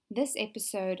This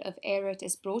episode of Air It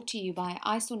is brought to you by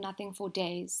I Saw Nothing for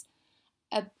Days,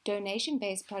 a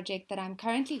donation-based project that I'm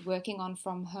currently working on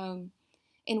from home,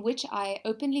 in which I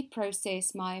openly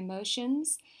process my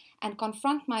emotions and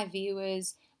confront my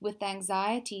viewers with the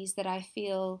anxieties that I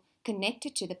feel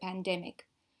connected to the pandemic.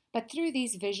 But through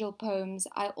these visual poems,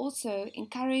 I also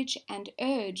encourage and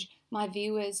urge my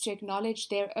viewers to acknowledge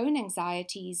their own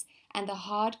anxieties and the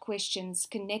hard questions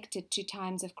connected to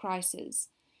times of crisis.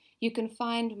 You can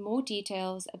find more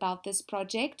details about this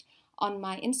project on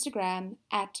my Instagram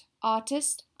at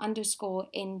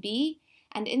artist_NB,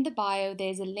 and in the bio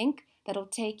there's a link that'll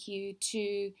take you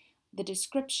to the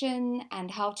description and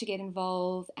how to get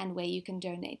involved and where you can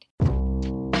donate.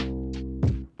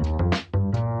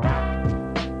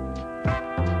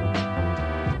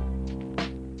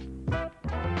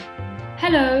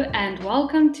 Hello and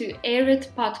welcome to Air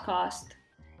It Podcast.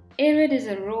 Air It is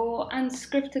a raw,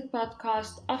 unscripted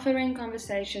podcast offering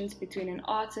conversations between an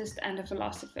artist and a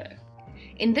philosopher.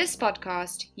 In this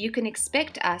podcast, you can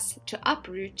expect us to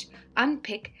uproot,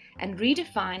 unpick, and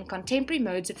redefine contemporary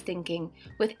modes of thinking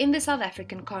within the South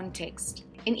African context.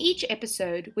 In each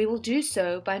episode, we will do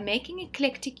so by making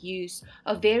eclectic use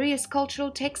of various cultural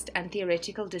text and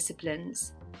theoretical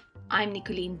disciplines. I'm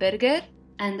Nicoline Burger.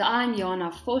 And I'm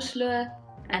Jana Vosloo.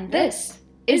 And this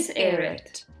is Air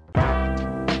It.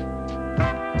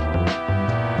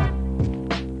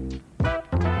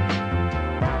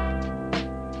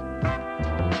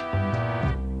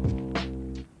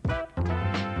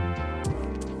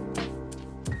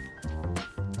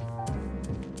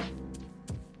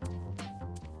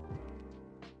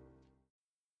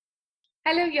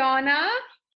 Hello, Jana.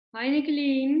 Hi,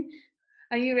 Nicoline.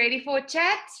 Are you ready for a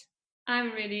chat?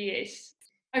 I'm ready, yes.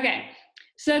 Okay,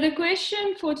 so the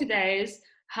question for today is,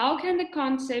 how can the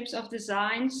concepts of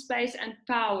design, space, and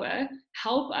power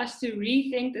help us to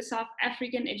rethink the South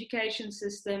African education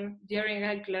system during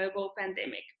a global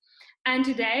pandemic? And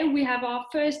today we have our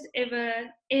first ever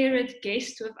Air It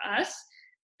guest with us,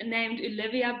 named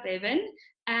Olivia Bevan,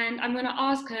 and I'm going to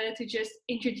ask her to just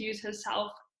introduce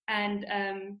herself and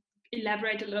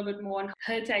elaborate a little bit more on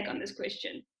her take on this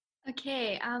question.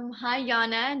 Okay, hi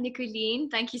Jana, Nicoline.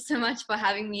 Thank you so much for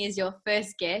having me as your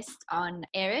first guest on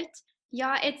Air It.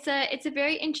 Yeah, it's a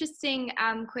very interesting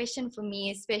question for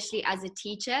me, especially as a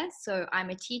teacher. So I'm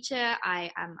a teacher. I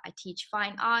teach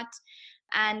fine art,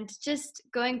 and just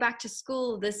going back to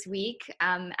school this week,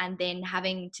 and then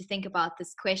having to think about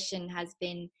this question has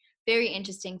been very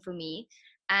interesting for me.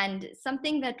 And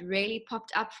something that really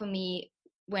popped up for me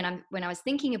when I was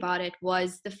thinking about it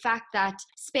was the fact that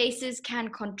spaces can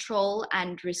control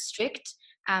and restrict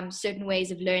certain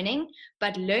ways of learning,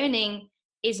 but learning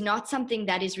is not something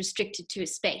that is restricted to a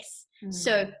space.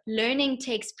 So learning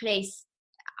takes place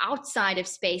outside of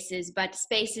spaces, but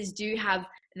spaces do have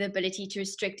the ability to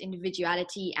restrict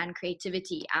individuality and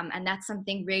creativity, and that's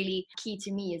something really key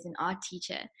to me as an art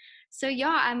teacher. So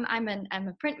yeah, I'm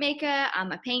a printmaker,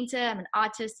 I'm a painter, I'm an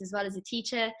artist as well as a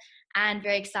teacher, and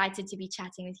very excited to be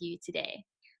chatting with you today.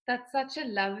 That's such a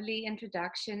lovely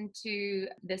introduction to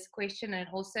this question, and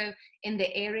also in the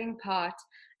airing part,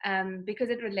 because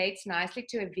it relates nicely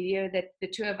to a video that the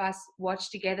two of us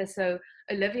watched together. So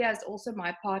Olivia is also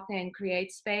my partner in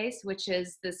Create Space, which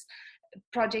is this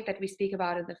project that we speak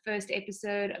about in the first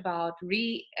episode about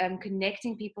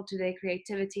connecting people to their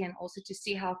creativity, and also to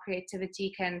see how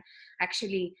creativity can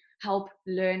actually help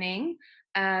learning,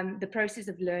 the process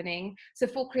of learning. So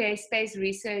for Create Space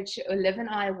Research, Oliv and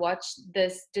I watched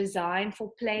this Design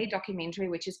for Play documentary,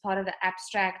 which is part of the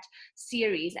Abstract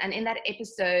series. And in that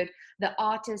episode, the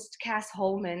artist Cass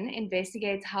Holman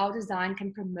investigates how design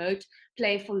can promote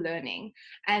playful learning.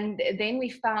 And then we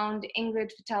found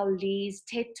Ingrid Fattal-Lee's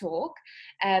TED Talk,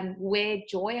 Where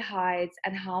Joy Hides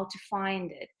and How to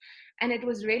Find It. And it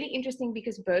was really interesting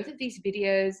because both of these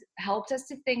videos helped us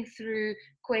to think through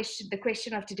the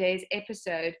question of today's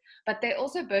episode, but they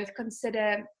also both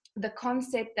consider the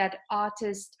concept that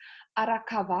artist Ara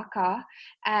Kavaka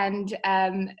and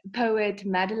poet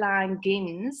Madeline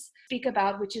Gins speak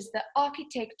about, which is the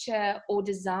architecture or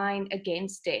design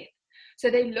against death. So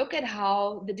they look at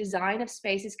how the design of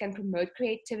spaces can promote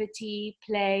creativity,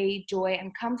 play, joy,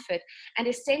 and comfort, and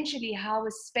essentially how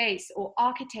a space or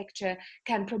architecture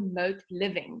can promote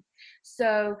living.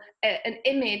 So an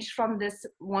image from the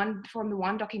one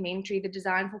documentary, the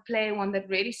Design for Play, one that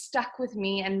really stuck with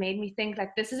me and made me think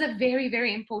like this is a very,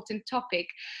 very important topic,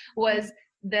 was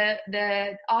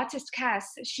the artist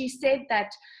Cass, she said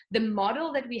that the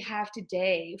model that we have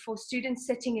today for students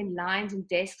sitting in lines and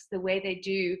desks the way they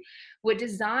do were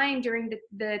designed during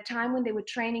the time when they were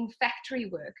training factory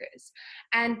workers.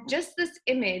 And just this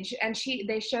image, and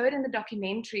they show it in the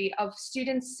documentary, of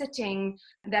students sitting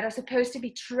that are supposed to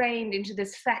be trained into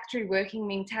this factory working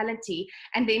mentality,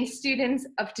 and then students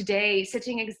of today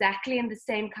sitting exactly in the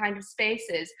same kind of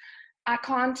spaces. I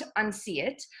can't unsee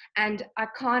it, and I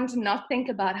can't not think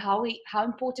about how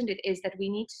important it is that we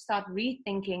need to start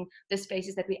rethinking the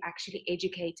spaces that we actually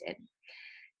educate in.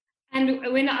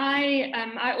 And when I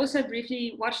also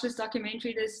briefly watched this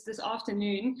documentary this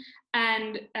afternoon,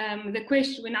 and the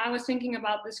question, when I was thinking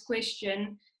about this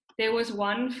question, there was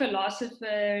one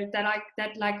philosopher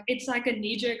that like it's like a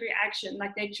knee-jerk reaction,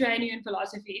 like they train you in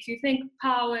philosophy. If you think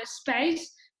power,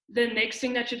 space, the next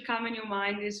thing that should come in your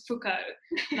mind is Foucault.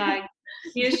 Like,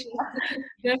 here's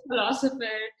the philosopher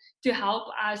to help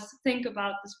us think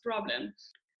about this problem.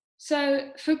 So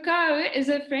Foucault is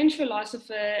a French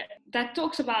philosopher that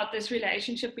talks about this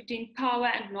relationship between power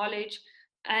and knowledge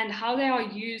and how they are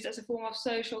used as a form of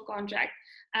social contract,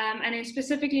 and then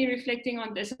specifically reflecting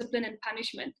on discipline and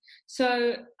punishment.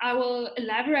 So I will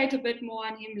elaborate a bit more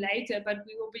on him later, but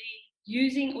we will be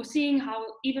using or seeing how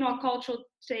even our cultural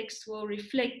texts will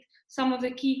reflect some of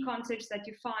the key concepts that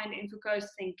you find in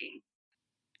Foucault's thinking.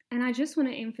 And I just want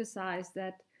to emphasize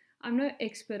that I'm no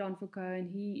expert on Foucault, and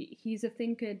he's a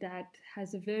thinker that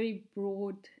has a very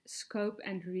broad scope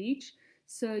and reach.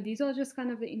 So these are just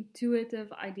kind of the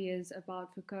intuitive ideas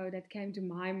about Foucault that came to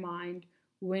my mind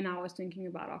when I was thinking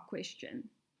about our question.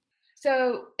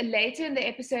 So later in the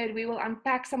episode, we will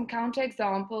unpack some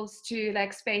counterexamples to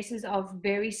like spaces of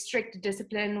very strict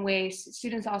discipline where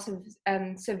students are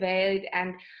surveilled,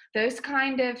 and those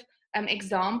kind of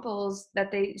examples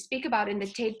that they speak about in the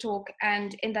TED Talk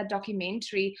and in that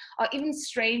documentary are even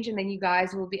stranger than you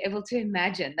guys will be able to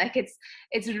imagine. Like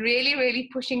it's really, really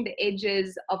pushing the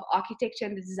edges of architecture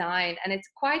and design, and it's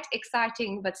quite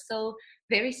exciting, but still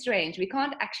very strange. We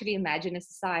can't actually imagine a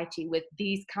society with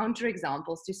these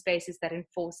counterexamples to spaces that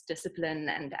enforce discipline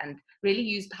and really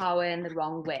use power in the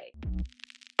wrong way.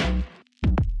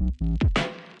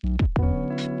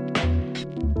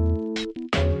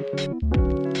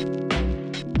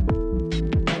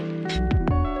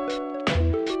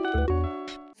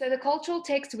 So the cultural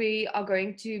text we are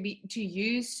going to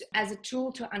use as a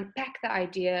tool to unpack the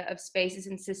idea of spaces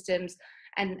and systems,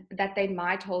 and that they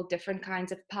might hold different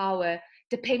kinds of power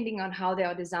depending on how they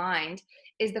are designed,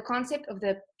 is the concept of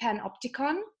the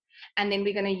panopticon. And then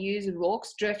we're going to use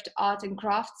Rorke's Drift Art and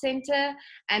Craft Center,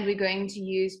 and we're going to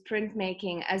use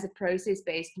printmaking as a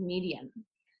process-based medium.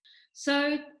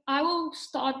 So I will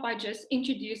start by just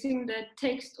introducing the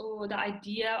text or the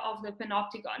idea of the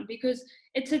panopticon, because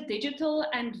it's a digital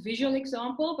and visual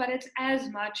example, but it's as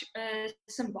much a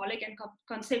symbolic and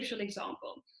conceptual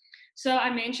example. So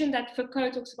I mentioned that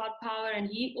Foucault talks about power, and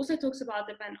he also talks about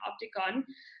the panopticon.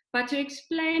 But to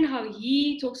explain how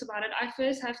he talks about it, I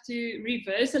first have to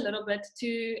reverse a little bit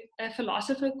to a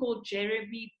philosopher called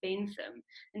Jeremy Bentham.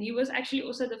 And he was actually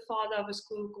also the father of a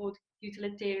school called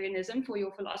Utilitarianism for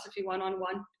your Philosophy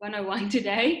 101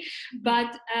 today.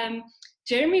 But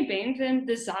Jeremy Bentham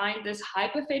designed this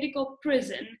hypothetical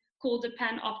prison called the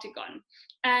panopticon.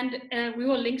 And we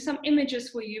will link some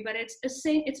images for you, but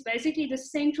it's basically the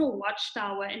central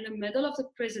watchtower in the middle of the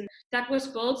prison that was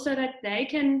built so that they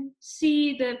can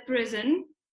see the prison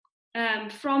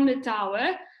from the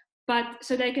tower, but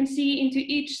so they can see into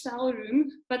each cell room.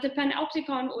 But the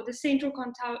panopticon, or the central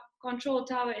control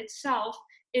tower itself,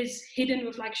 is hidden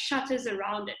with like shutters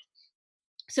around it.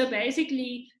 So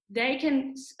basically, they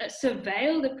can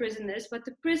surveil the prisoners, but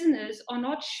the prisoners are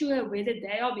not sure whether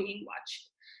they are being watched.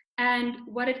 And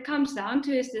what it comes down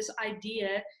to is this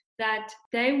idea that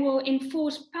they will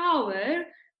enforce power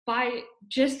by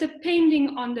just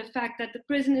depending on the fact that the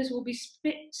prisoners will be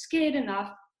scared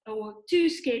enough or too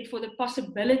scared for the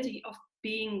possibility of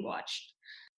being watched.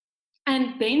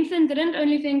 And Bentham didn't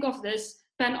only think of this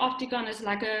panopticon as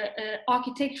like a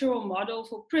architectural model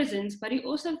for prisons, but he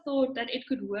also thought that it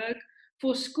could work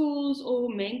for schools or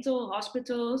mental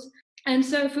hospitals. And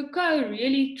so Foucault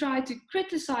really tried to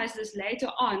criticize this later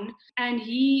on, and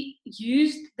he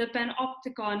used the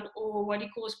panopticon, or what he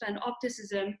calls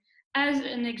panopticism, as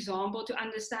an example to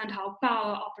understand how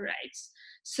power operates.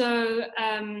 So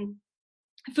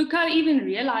Foucault even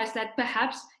realized that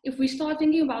perhaps if we start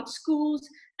thinking about schools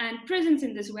and prisons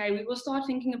in this way, we will start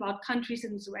thinking about countries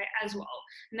in this way as well.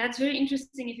 And that's very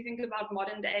interesting if you think about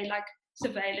modern day, like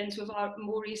surveillance with our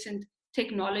more recent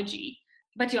technology.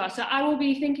 But yeah, so I will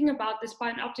be thinking about this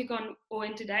panopticon, or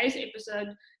in today's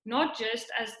episode, not just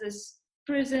as this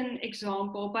prison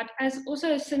example, but as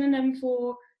also a synonym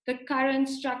for the current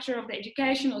structure of the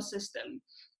educational system.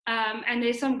 And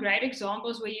there's some great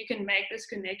examples where you can make this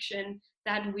connection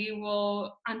that we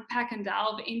will unpack and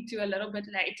delve into a little bit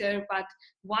later. But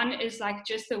one is like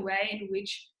just the way in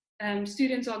which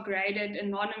students are graded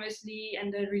anonymously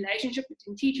and the relationship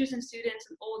between teachers and students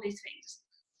and all these things.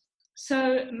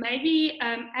 So maybe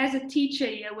as a teacher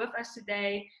here with us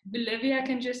today, Bolivia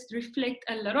can just reflect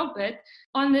a little bit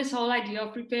on this whole idea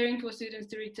of preparing for students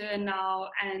to return now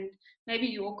and maybe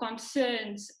your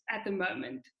concerns at the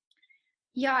moment.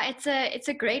 Yeah, it's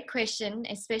a great question,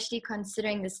 especially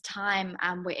considering this time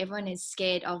where everyone is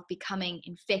scared of becoming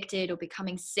infected or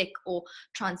becoming sick or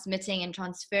transmitting and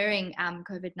transferring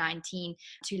COVID-19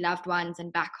 to loved ones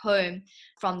and back home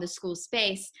from the school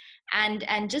space.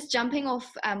 And just jumping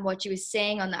off what you were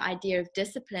saying on the idea of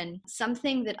discipline,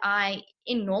 something that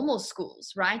in normal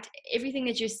schools, right? Everything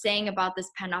that you're saying about this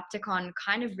panopticon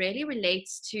kind of really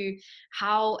relates to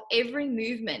how every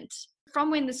movement from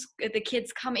when the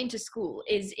kids come into school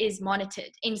is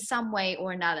monitored in some way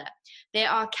or another. There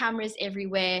are cameras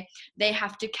everywhere. They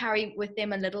have to carry with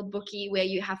them a little bookie where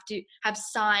you have to have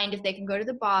signed if they can go to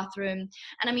the bathroom.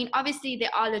 And I mean, obviously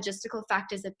there are logistical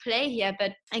factors at play here,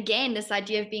 but again, this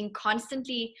idea of being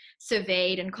constantly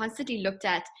surveyed and constantly looked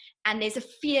at, and there's a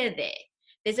fear there.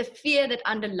 There's a fear that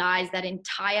underlies that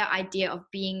entire idea of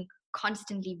being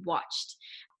constantly watched.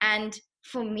 And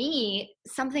for me,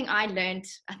 something I learned,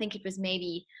 I think it was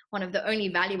maybe one of the only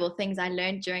valuable things I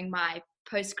learned during my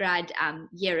postgrad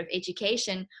year of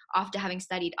education after having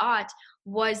studied art,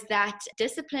 was that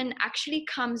discipline actually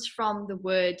comes from the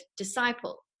word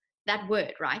disciple. That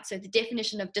word, right? So the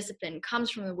definition of discipline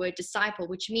comes from the word disciple,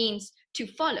 which means to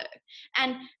follow.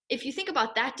 And if you think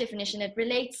about that definition, it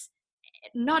relates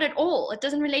not at all. It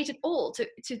doesn't relate at all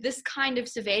to this kind of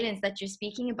surveillance that you're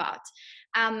speaking about.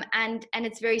 And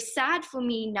it's very sad for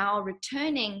me now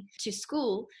returning to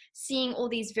school, seeing all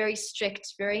these very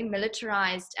strict, very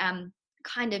militarized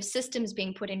kind of systems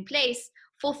being put in place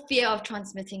for fear of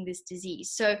transmitting this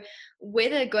disease. So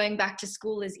whether going back to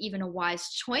school is even a wise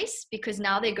choice, because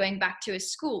now they're going back to a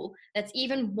school that's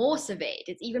even more surveyed,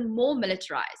 it's even more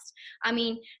militarized. I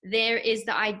mean, there is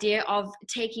the idea of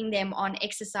taking them on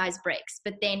exercise breaks,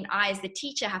 but then I, as the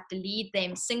teacher, have to lead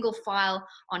them single file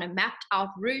on a mapped out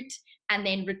route and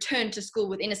then return to school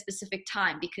within a specific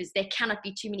time, because there cannot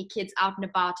be too many kids out and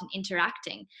about and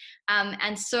interacting.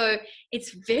 And so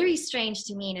it's very strange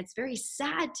to me, and it's very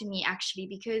sad to me actually,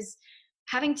 because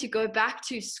having to go back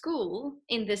to school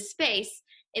in this space,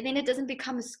 and then it doesn't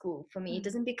become a school for me. It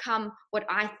doesn't become what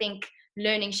I think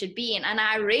learning should be. And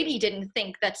I really didn't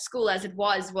think that school as it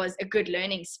was a good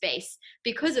learning space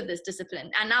because of this discipline.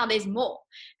 And now there's more.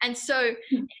 And so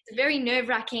it's very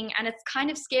nerve-wracking, and it's kind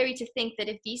of scary to think that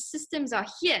if these systems are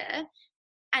here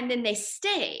and then they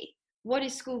stay, what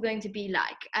is school going to be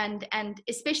like? And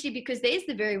especially because there is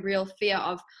the very real fear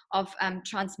of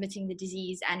transmitting the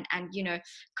disease and you know,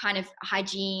 kind of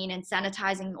hygiene and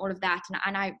sanitizing and all of that.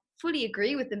 And I fully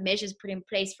agree with the measures put in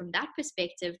place from that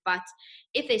perspective. But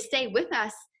if they stay with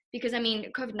us, because I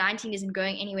mean, COVID-19 isn't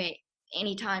going anywhere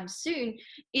anytime soon,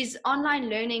 is online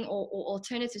learning or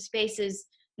alternative spaces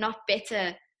not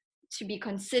better to be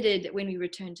considered when we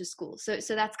return to school? So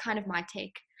that's kind of my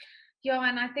take. Yeah,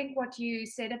 and I think what you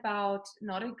said about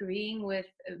not agreeing with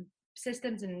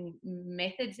systems and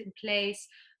methods in place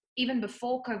even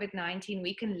before COVID-19,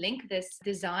 we can link this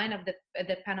design of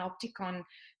the panopticon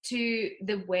to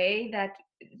the way that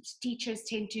teachers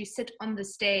tend to sit on the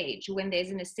stage when there's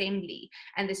an assembly,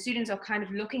 and the students are kind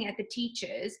of looking at the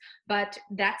teachers, but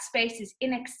that space is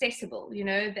inaccessible. You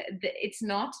know, it's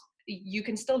not, you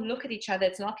can still look at each other.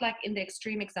 It's not like in the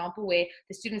extreme example where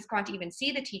the students can't even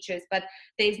see the teachers, but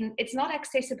it's not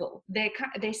accessible. They're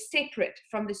separate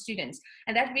from the students.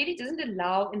 And that really doesn't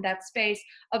allow in that space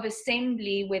of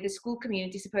assembly where the school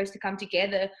community is supposed to come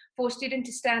together for a student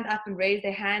to stand up and raise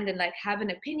their hand and like have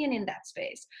an opinion in that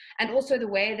space. And also the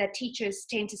way that teachers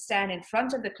tend to stand in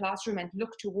front of the classroom and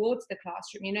look towards the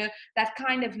classroom, you know, that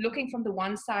kind of looking from the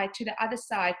one side to the other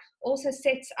side also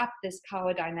sets up this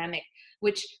power dynamic,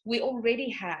 which we already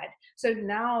had. So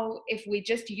now if we're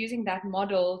just using that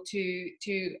model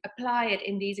to apply it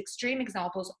in these extreme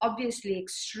examples, obviously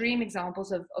extreme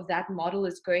examples of that model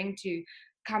is going to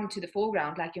come to the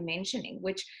foreground, like you're mentioning,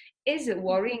 which is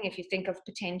worrying if you think of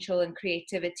potential and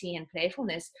creativity and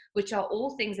playfulness, which are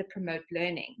all things that promote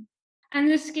learning.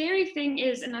 And the scary thing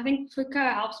is, and I think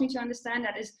Foucault helps me to understand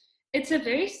that, is it's a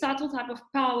very subtle type of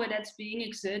power that's being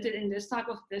exerted in this type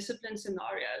of discipline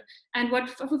scenario. And what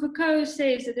Foucault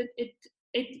says is that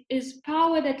it is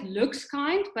power that looks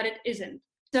kind, but it isn't.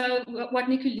 So what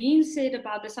Nicoline said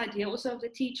about this idea also of the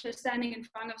teacher standing in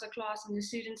front of the class and the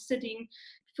students sitting,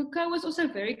 Foucault was also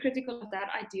very critical of that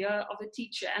idea of the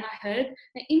teacher. And I heard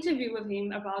an interview with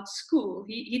him about school.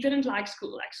 He didn't like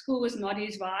school was not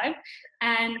his vibe.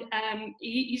 And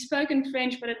he spoke in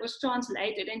French, but it was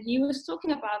translated. And he was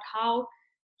talking about how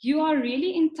you are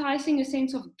really enticing a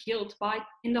sense of guilt by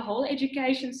in the whole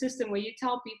education system, where you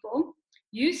tell people,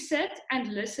 you sit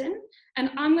and listen, and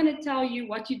I'm going to tell you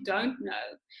what you don't know.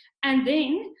 And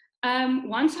then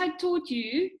once I taught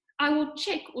you, I will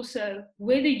check also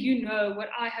whether you know what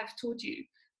I have taught you.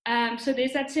 So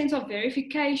there's that sense of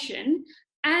verification.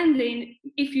 And then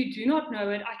if you do not know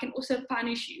it, I can also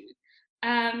punish you.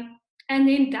 And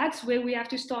then that's where we have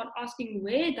to start asking,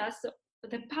 where does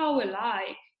the power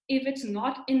lie if it's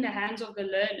not in the hands of the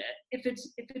learner? If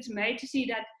it's made to see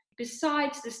that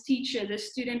besides this teacher, the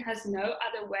student has no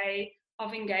other way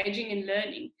of engaging in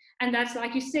learning. And that's,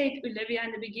 like you said, Olivia,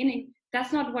 in the beginning,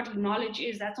 that's not what knowledge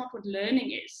is. That's not what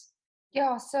learning is.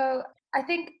 Yeah, so I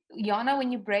think, Jana,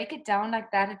 when you break it down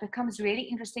like that, it becomes really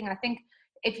interesting. I think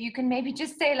if you can maybe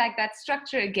just say like that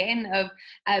structure again of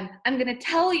I'm going to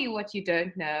tell you what you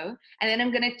don't know, and then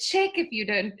I'm going to check if you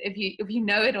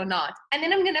know it or not, and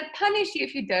then I'm going to punish you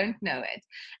if you don't know it.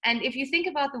 And if you think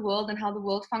about the world and how the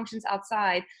world functions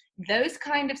outside, those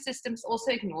kind of systems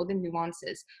also ignore the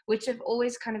nuances, which have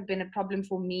always kind of been a problem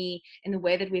for me in the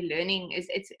way that we're learning. Is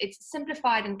it's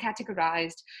simplified and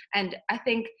categorized, and I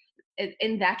think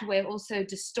in that way also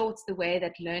distorts the way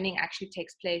that learning actually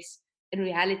takes place in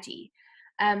reality.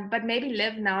 But maybe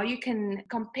Liv, now you can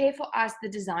compare for us the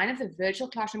design of the virtual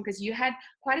classroom, because you had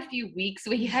quite a few weeks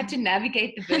where you had to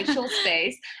navigate the virtual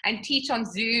space and teach on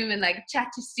Zoom and like chat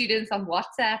to students on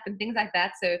WhatsApp and things like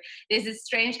that. So there's this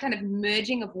strange kind of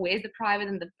merging of where's the private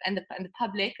and the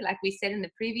public, like we said in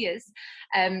the previous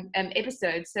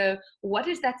episode. So what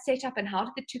is that setup and how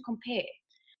did the two compare?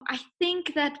 I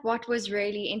think that what was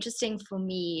really interesting for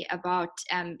me about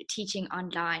teaching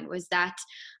online was that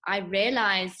I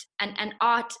realized, and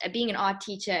art, being an art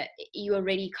teacher, you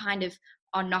already kind of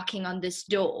are knocking on this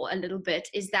door a little bit,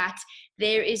 is that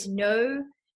there is no,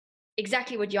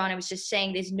 exactly what Jana was just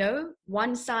saying, there's no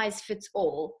one size fits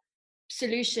all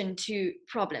solution to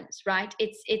problems, right?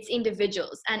 It's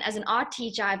individuals. And as an art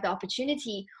teacher, I have the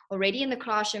opportunity already in the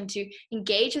classroom to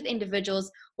engage with individuals.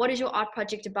 What is your art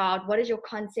project about? What is your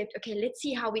concept? Okay, let's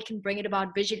see how we can bring it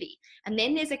about visually. And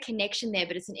then there's a connection there,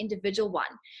 but it's an individual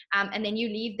one. And then you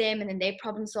leave them and then they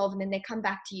problem solve and then they come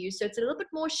back to you. So it's a little bit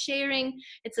more sharing.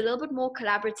 It's a little bit more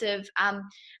collaborative. And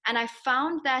I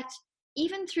found that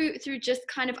even through just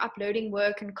kind of uploading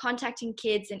work and contacting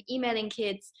kids and emailing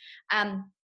kids,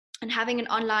 and having an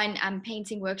online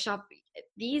painting workshop,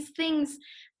 these things,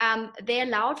 they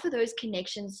allowed for those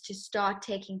connections to start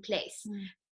taking place.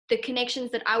 The connections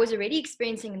that I was already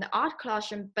experiencing in the art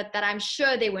classroom, but that I'm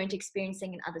sure they weren't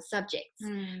experiencing in other subjects.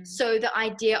 So the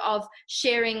idea of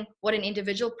sharing what an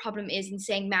individual problem is and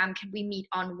saying, ma'am, can we meet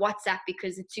on WhatsApp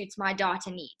because it suits my data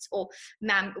needs? Or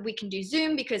ma'am, we can do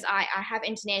Zoom because I have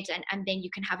internet, and then you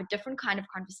can have a different kind of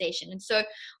conversation. And so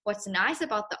what's nice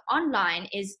about the online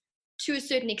is, to a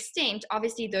certain extent,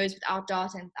 obviously those without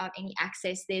data and without any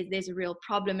access, there's a real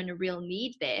problem and a real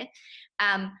need there.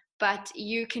 But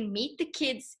you can meet the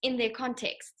kids in their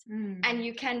context and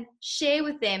you can share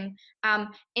with them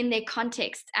in their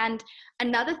context. And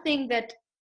another thing that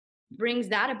brings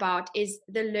that about is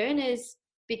the learners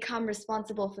become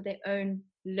responsible for their own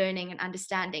learning and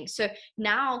understanding. So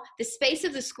now the space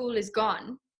of the school is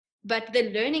gone, but the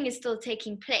learning is still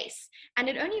taking place. And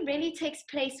it only really takes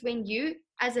place when you,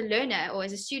 as a learner or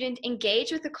as a student,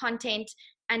 engage with the content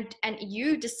and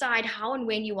you decide how and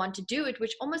when you want to do it,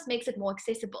 which almost makes it more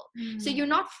accessible. So you're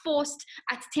not forced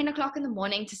at 10 o'clock in the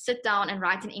morning to sit down and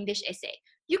write an English essay.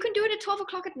 You can do it at 12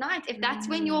 o'clock at night if that's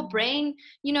when your brain,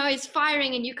 is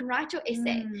firing and you can write your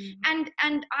essay.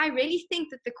 And I really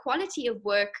think that the quality of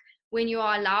work, when you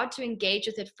are allowed to engage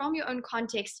with it from your own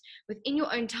context, within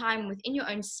your own time, within your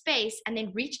own space, and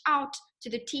then reach out to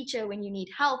the teacher when you need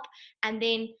help. And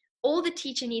then all the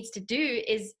teacher needs to do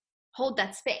is hold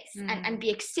that space and be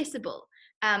accessible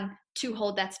to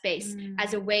hold that space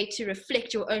as a way to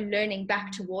reflect your own learning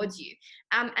back towards you.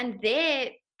 And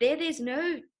there's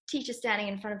no teacher standing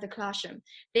in front of the classroom.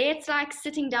 There it's like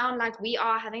sitting down like we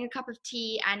are, having a cup of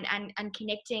tea and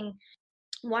connecting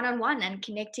one-on-one and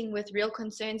connecting with real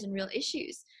concerns and real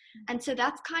issues. And so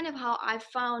that's kind of how I've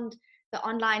found the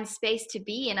online space to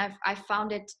be. And I've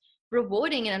found it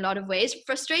rewarding in a lot of ways,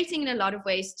 frustrating in a lot of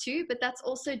ways too, but that's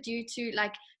also due to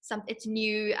like it's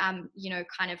new,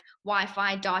 kind of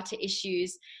Wi-Fi data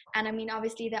issues. And I mean,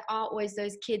 obviously there are always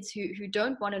those kids who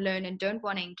don't want to learn and don't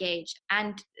want to engage.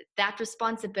 And that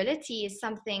responsibility is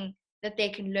something that they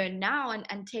can learn now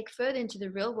and take further into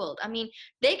the real world. I mean,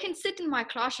 they can sit in my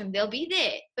classroom, they'll be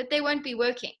there, but they won't be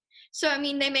working. So, I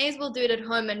mean, they may as well do it at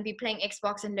home and be playing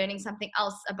Xbox and learning something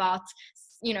else about,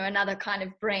 another kind of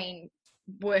brain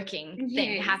working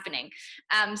thing happening.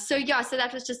 So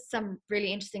that was just some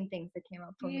really interesting things that came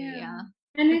up for me. Yeah.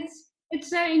 And it's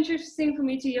so interesting for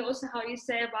me to hear also how you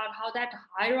say about how that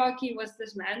hierarchy was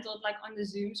dismantled, like on the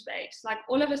Zoom space. Like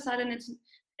all of a sudden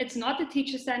it's not the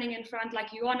teacher standing in front,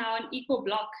 like you are now an equal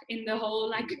block in the whole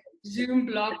like Zoom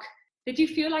block. Did you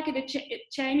feel like it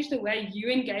changed the way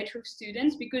you engage with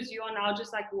students because you are now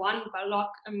just like one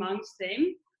block amongst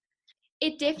them?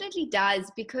 It definitely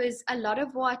does, because a lot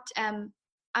of what,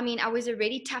 I was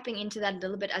already tapping into that a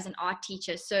little bit as an art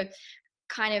teacher. So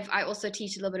kind of, I also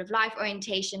teach a little bit of life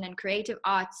orientation and creative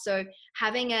arts. So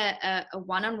having a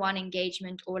one-on-one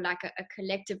engagement or like a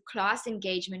collective class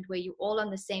engagement where you're all on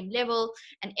the same level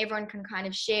and everyone can kind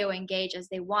of share or engage as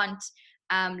they want,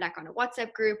 like on a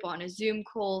WhatsApp group or on a Zoom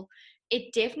call,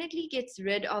 it definitely gets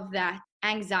rid of that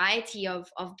anxiety of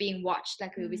being watched,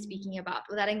 like we were speaking about,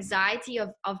 or that anxiety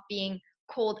of being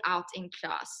called out in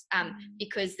class,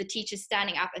 because the teacher's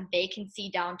standing up and they can see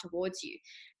down towards you.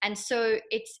 And so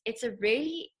it's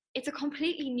a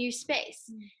completely new space.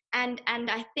 And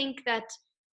I think that,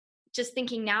 just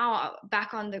thinking now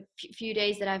back on the few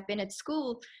days that I've been at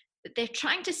school, that they're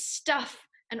trying to stuff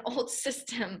an old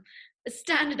system, a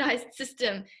standardized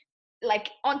system, like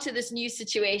onto this new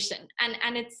situation.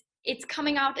 And it's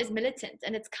coming out as militant,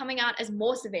 and it's coming out as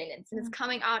more surveillance, and it's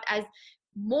coming out as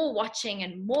more watching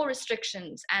and more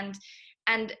restrictions.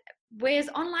 And whereas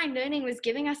online learning was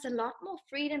giving us a lot more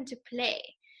freedom to play.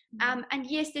 And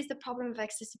yes, there's the problem of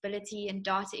accessibility and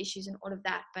data issues and all of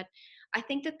that, but I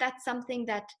think that that's something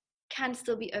that can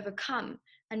still be overcome.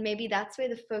 And maybe that's where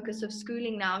the focus of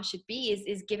schooling now should be,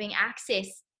 is giving access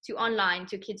to online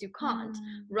to kids who can't,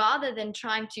 rather than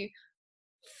trying to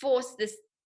force this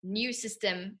new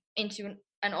system into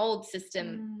an old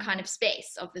system kind of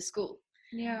space of the school.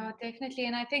 Yeah, definitely.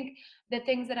 And I think the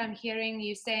things that I'm hearing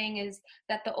you saying is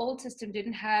that the old system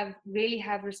didn't really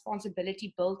have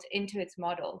responsibility built into its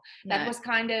model. No. That was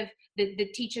kind of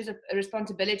the teacher's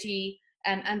responsibility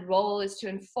and role is to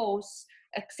enforce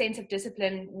a sense of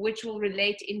discipline, which will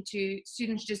relate into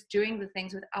students just doing the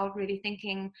things without really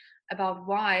thinking about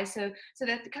why. So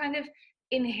that kind of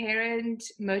inherent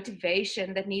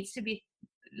motivation that needs to be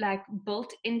like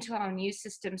built into our new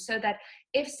system, so that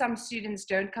if some students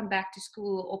don't come back to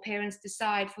school or parents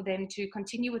decide for them to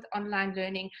continue with online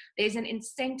learning, there's an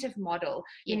incentive model.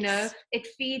 Yes. It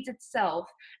feeds itself.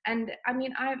 And I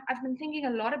mean, I've been thinking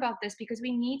a lot about this, because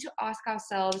we need to ask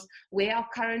ourselves where our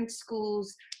current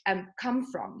schools come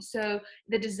from. So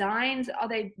the designs, are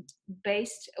they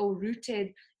based or rooted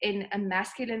in a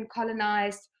masculine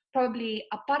colonized, probably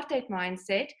apartheid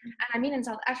mindset? And I mean, in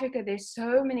South Africa, there's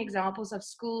so many examples of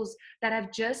schools that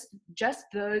have just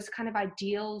those kind of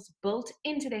ideals built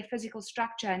into their physical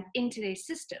structure and into their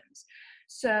systems.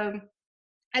 So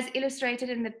as illustrated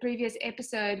in the previous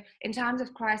episode, in times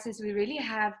of crisis, we really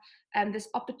have this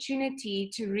opportunity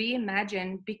to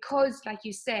reimagine, because like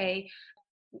you say,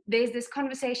 there's this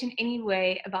conversation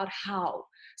anyway about how.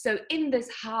 So in this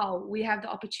how, we have the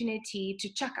opportunity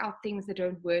to chuck out things that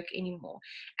don't work anymore.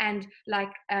 And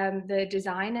like the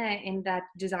designer in that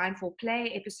Design for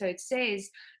Play episode says,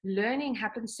 learning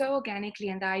happens so organically,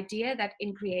 and the idea that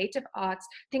in creative arts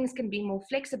things can be more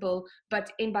flexible,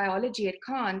 but in biology it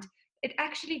can't, it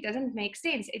actually doesn't make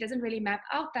sense. It doesn't really map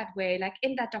out that way. Like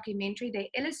in that documentary,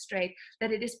 they illustrate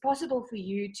that it is possible for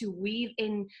you to weave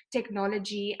in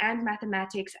technology and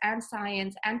mathematics and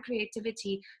science and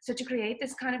creativity. So to create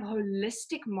this kind of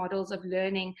holistic models of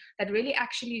learning that really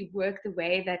actually work the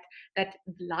way that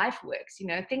life works.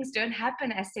 Things don't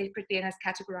happen as separately and as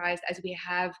categorized as we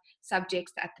have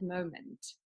subjects at the moment.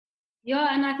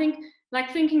 Yeah, and I think, like,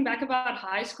 thinking back about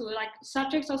high school, like,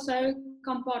 subjects are so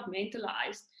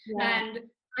compartmentalized. Yeah. And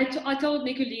I told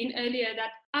Nicoline earlier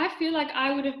that I feel like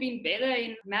I would have been better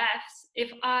in maths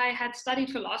if I had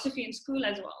studied philosophy in school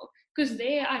as well. Because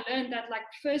there I learned that, like,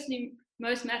 firstly,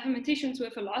 most mathematicians were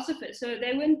philosophers. So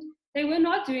they were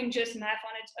not doing just math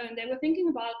on its own. They were thinking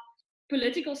about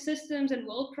political systems and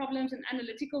world problems and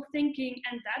analytical thinking.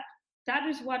 And that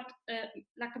is what,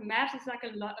 like, math is like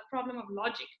a problem of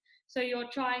logic. So you're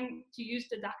trying to use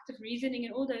deductive reasoning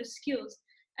and all those skills.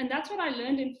 And that's what I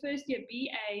learned in first year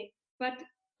BA,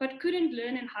 but couldn't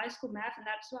learn in high school math. And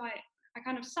that's why I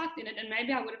kind of sucked in it, and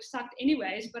maybe I would have sucked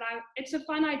anyways, but it's a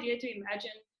fun idea to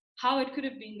imagine how it could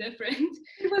have been different.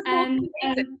 It was And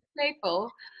playful.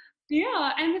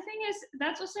 yeah, and the thing is,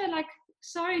 that's also like,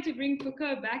 sorry to bring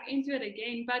Foucault back into it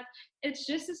again, but it's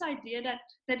just this idea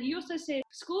that he also said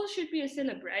school should be a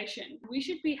celebration. We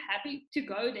should be happy to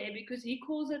go there because he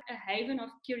calls it a haven of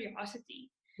curiosity.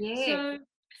 Yeah. So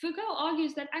Foucault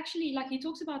argues that actually, like, he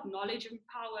talks about knowledge and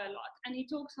power a lot, and he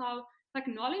talks how like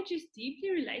knowledge is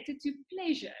deeply related to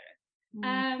pleasure.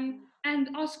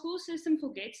 And our school system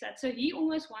forgets that. So he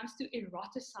almost wants to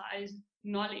eroticize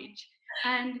knowledge.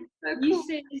 And So he cool.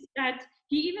 says that,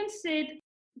 he even said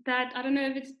that, I don't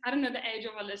know the age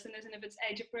of our listeners and if it's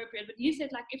age appropriate, but he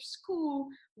said like if school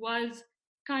was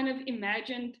kind of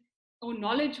imagined, or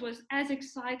knowledge was as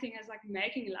exciting as like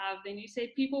making love, then he said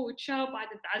people would show up by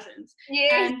the dozens.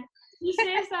 Yes. And he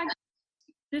says like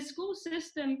the school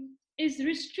system is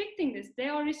restricting this. They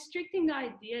are restricting the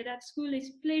idea that school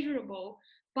is pleasurable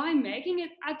by making it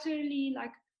utterly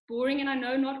like boring. And I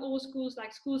know not all schools,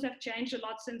 like schools have changed a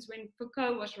lot since when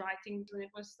Foucault was writing, when it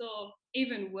was still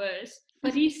even worse.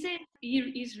 But he said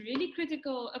he's really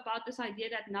critical about this idea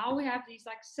that now we have these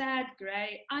like sad,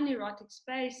 grey, unerotic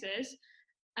spaces.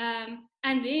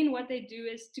 And then what they do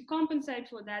is, to compensate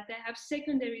for that, they have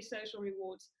secondary social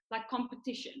rewards like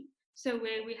competition. So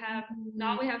where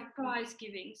now we have prize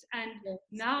givings, and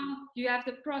now you have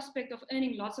the prospect of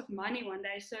earning lots of money one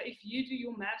day. So if you do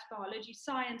your maths, biology,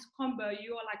 science combo,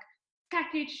 you are like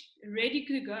packaged, ready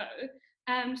to go.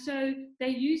 So they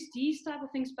use these type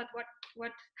of things. But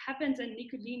what happens, and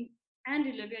Nicoline and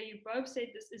Olivia, you both said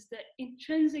this, is the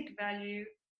intrinsic value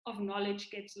of knowledge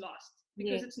gets lost,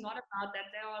 because it's not about that.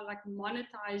 They are like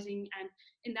monetizing, and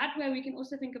in that way we can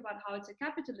also think about how it's a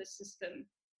capitalist system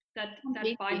that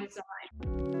by design.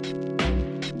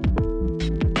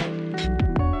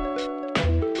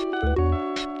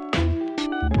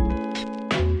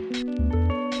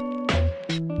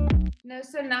 No,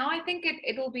 so now I think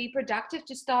it will be productive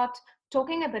to start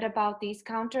talking a bit about these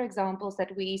counterexamples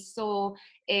that we saw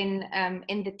in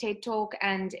the TED Talk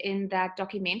and in that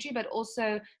documentary, but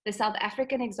also the South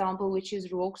African example, which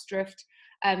is Rorke's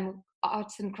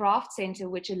Arts and Crafts Center,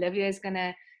 which Olivia is going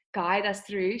to guide us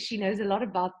through. She knows a lot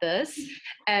about this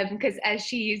because as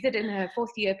she used it in her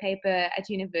 4th year paper at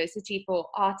university for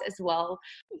art as well.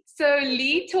 So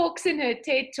Lee talks in her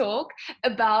TED Talk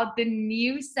about the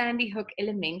new Sandy Hook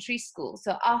Elementary School.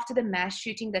 So after the mass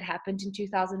shooting that happened in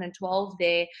 2012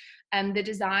 there, the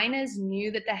designers knew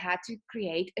that they had to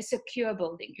create a secure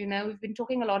building. You know, we've been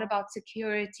talking a lot about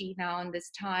security now in this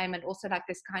time, and also like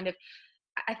this kind of,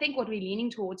 I think what we're leaning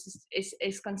towards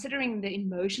is considering the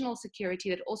emotional security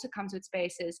that also comes with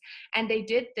spaces. And they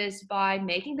did this by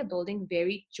making the building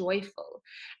very joyful.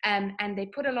 And they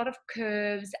put a lot of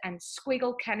curves and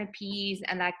squiggle canopies,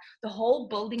 and like the whole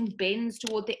building bends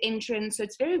toward the entrance. So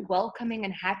it's very welcoming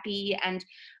and happy. And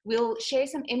we'll share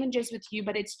some images with you,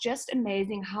 but it's just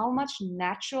amazing how much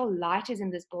natural light is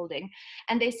in this building.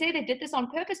 And they say they did this on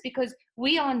purpose because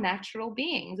we are natural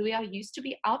beings. We are used to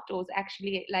be outdoors,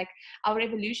 actually. Like our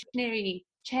evolutionary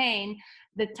chain,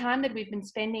 the time that we've been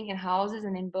spending in houses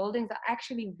and in buildings are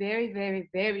actually very, very,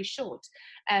 very short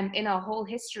in our whole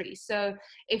history. So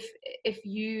if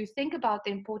you think about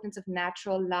the importance of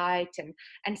natural light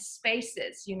and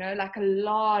spaces, you know, like a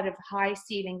lot of high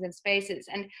ceilings and spaces.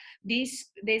 And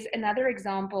there's another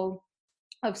example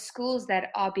of schools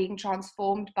that are being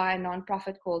transformed by a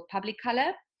nonprofit called Public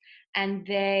Color. And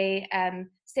they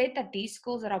said that these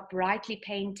schools that are brightly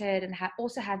painted and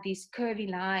also have these curvy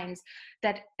lines,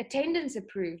 that attendance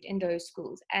improved in those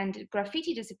schools, and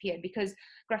graffiti disappeared, because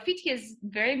graffiti is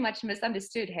very much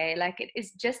misunderstood. Hey, like it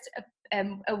is just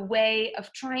a way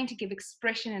of trying to give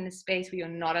expression in a space where you're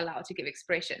not allowed to give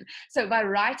expression. So by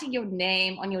writing your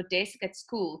name on your desk at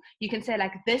school, you can say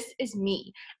like, this is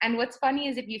me. And what's funny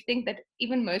is if you think that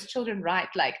even most children write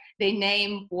like their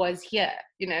name was here,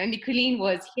 you know, Nicoline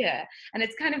was here. And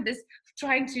it's kind of this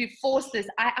trying to force this,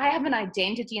 I have an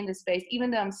identity in this space, even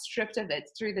though I'm stripped of it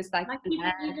through this like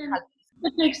even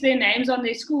fix their names on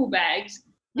their school bags.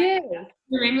 Yeah.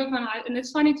 Remember and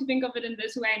it's funny to think of it in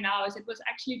this way now, as it was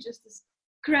actually just this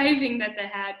craving that they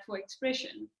had for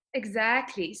expression.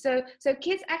 Exactly. So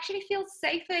kids actually feel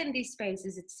safer in these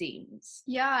spaces, it seems.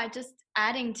 Yeah, just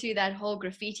adding to that whole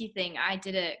graffiti thing, I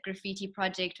did a graffiti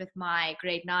project with my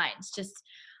grade 9s.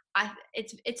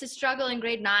 It's a struggle in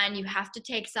grade 9. You have to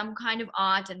take some kind of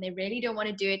art, and they really don't want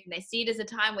to do it, and they see it as a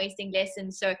time wasting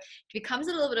lesson. So it becomes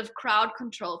a little bit of crowd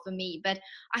control for me. But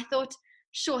I thought,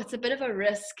 sure, it's a bit of a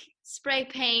risk. Spray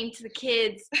paint to the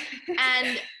kids,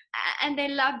 and they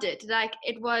loved it. Like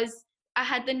it was I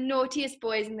had the naughtiest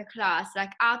boys in the class,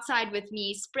 like outside with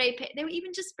me, they were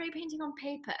even just spray painting on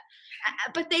paper.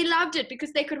 But they loved it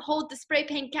because they could hold the spray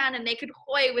paint can and they could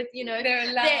hoy with, They're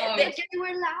allowed. they were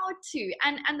allowed to.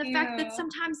 And the fact that Yeah.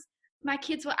 sometimes my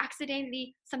kids will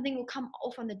accidentally, something will come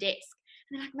off on the desk.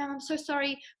 And they're like, "Ma'am, I'm so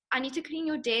sorry. I need to clean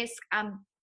your desk.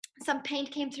 Some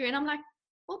paint came through." And I'm like,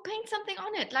 "Well, paint something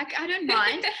on it. Like, I don't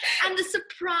mind." And the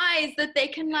surprise that they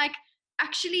can like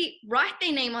actually write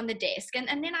their name on the desk, and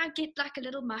then I get like a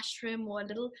little mushroom or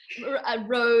a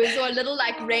rose or a little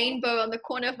like rainbow on the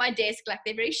corner of my desk. Like,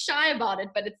 they're very shy about it,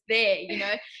 but it's there, you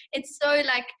know. It's so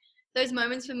like, those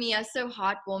moments for me are so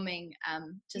heartwarming.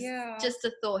 Just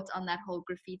a thought on that whole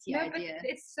graffiti idea. But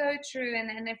it's so true.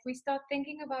 And if we start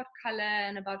thinking about color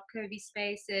and about curvy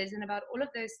spaces and about all of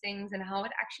those things and how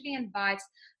it actually invites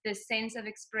this sense of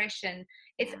expression,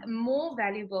 it's more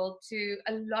valuable to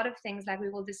a lot of things, like we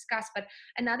will discuss. But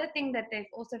another thing that they've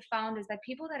also found is that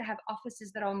people that have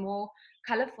offices that are more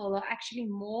colorful are actually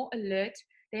more alert.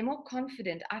 They're more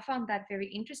confident. I found that very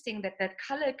interesting, that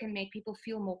color can make people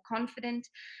feel more confident,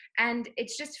 and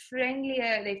it's just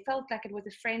friendlier. They felt like it was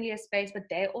a friendlier space, but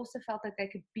they also felt like they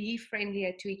could be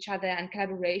friendlier to each other and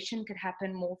collaboration could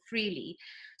happen more freely.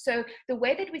 So the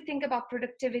way that we think about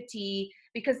productivity,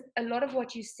 because a lot of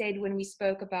what you said when we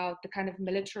spoke about the kind of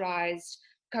militarized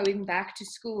going back to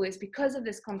school, is because of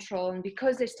this control and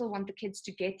because they still want the kids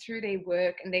to get through their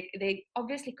work, and they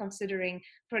obviously considering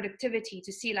productivity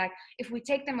to see, like, if we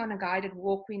take them on a guided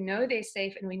walk, we know they're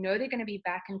safe and we know they're going to be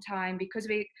back in time. Because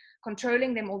we're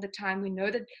controlling them all the time, we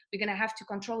know that we're going to have to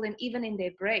control them even in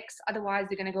their breaks, otherwise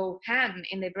they're going to go ham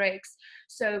in their breaks.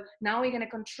 So now we're going to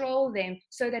control them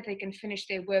so that they can finish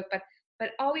their work.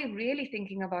 But are we really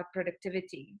thinking about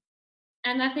productivity?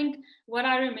 And I think what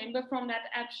I remember from that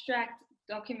abstract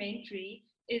documentary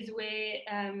is where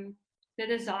the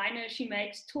designer, she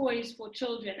makes toys for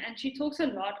children, and she talks a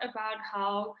lot about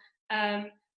how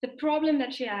the problem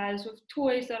that she has with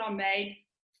toys that are made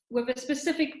with a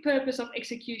specific purpose of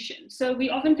execution. So we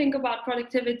often think about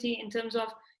productivity in terms of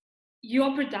you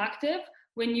are productive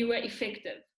when you were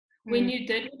effective, when you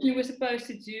did what you were supposed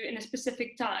to do in a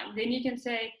specific time. Then you can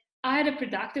say, I had a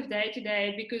productive day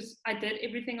today because I did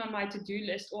everything on my to-do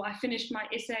list, or I finished my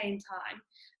essay in time.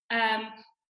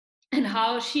 And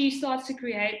how she starts to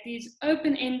create these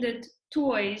open-ended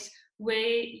toys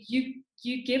where you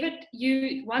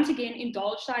once again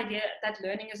indulge the idea that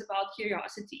learning is about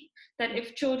curiosity, that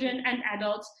if children and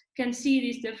adults can see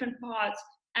these different parts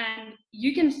and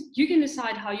you can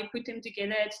decide how you put them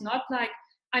together. It's not like,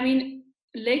 I mean,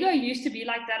 Lego used to be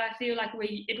like that. I feel like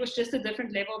it was just a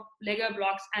different level Lego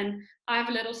blocks, and I have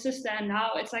a little sister, and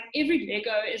now it's like every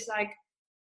Lego is like,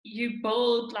 you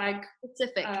build like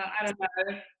specific, I don't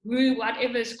know,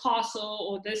 whatever's castle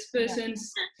or this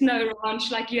person's snow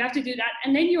ranch, like you have to do that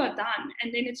and then you are done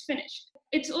and then it's finished.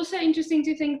 It's also interesting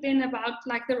to think then about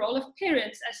like the role of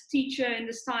parents as teacher in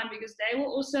this time, because they were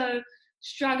also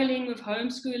struggling with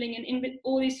homeschooling and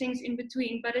all these things in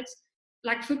between. But it's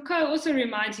like Foucault also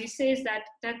reminds, he says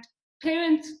that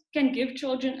parents can give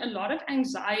children a lot of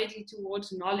anxiety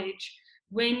towards knowledge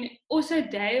when also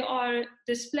they are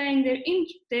displaying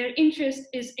their interest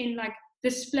is in like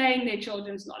displaying their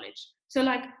children's knowledge. So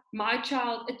like, my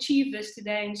child achieved this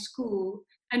today in school,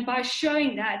 and by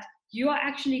showing that, you are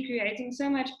actually creating so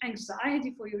much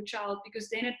anxiety for your child, because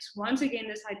then it's once again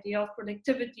this idea of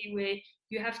productivity where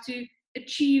you have to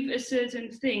achieve a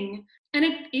certain thing. And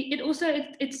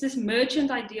it's this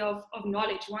merchant idea of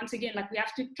knowledge. Once again, like we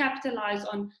have to capitalize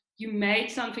on, you made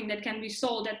something that can be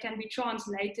sold, that can be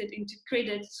translated into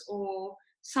credits or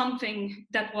something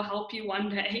that will help you one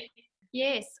day.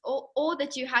 Yes, or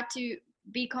that you had to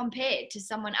be compared to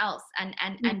someone else and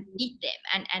beat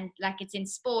them, and like it's in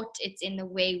sport, it's in the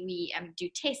way we do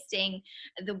testing,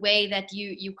 the way that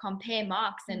you compare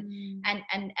marks and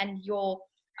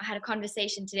I had a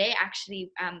conversation today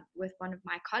actually with one of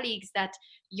my colleagues, that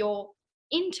your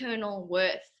internal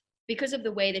worth, because of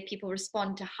the way that people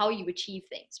respond to how you achieve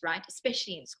things, right?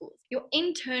 Especially in schools, your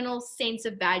internal sense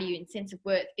of value and sense of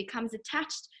worth becomes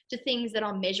attached to things that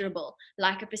are measurable,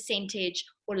 like a percentage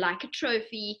or like a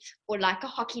trophy or like a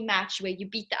hockey match where you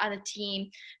beat the other team.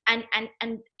 And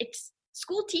it's,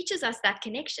 school teaches us that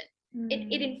connection.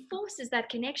 It enforces that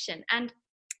connection. And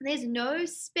there's no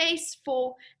space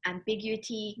for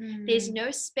ambiguity. There's no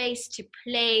space to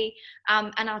play.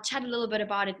 And I'll chat a little bit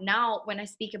about it now when I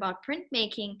speak about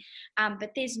printmaking.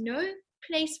 But there's no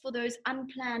place for those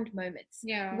unplanned moments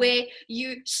where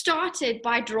you started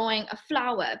by drawing a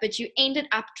flower, but you ended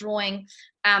up drawing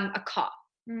a car.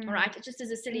 All right, just as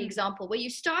a silly example, where you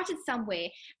started somewhere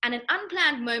and an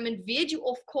unplanned moment veered you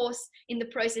off course in the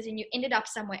process and you ended up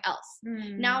somewhere else.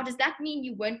 Now, does that mean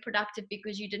you weren't productive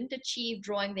because you didn't achieve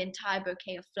drawing the entire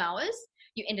bouquet of flowers?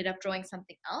 You ended up drawing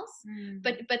something else.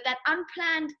 But that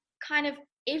unplanned kind of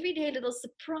everyday little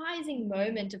surprising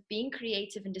moment of being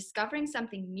creative and discovering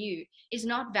something new is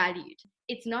not valued.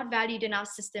 It's not valued in our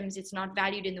systems. It's not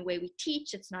valued in the way we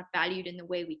teach. It's not valued in the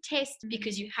way we test,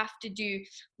 because you have to do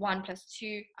 1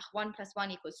 +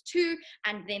 1 = 2,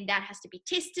 and then that has to be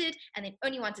tested, and then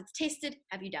only once it's tested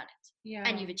have you done it,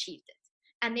 and you've achieved it.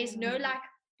 And there's no like,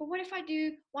 but what if I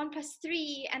do 1 +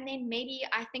 3 and then maybe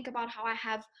I think about how I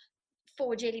have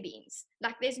 4 jelly beans?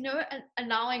 Like, there's no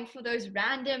allowing for those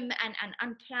random and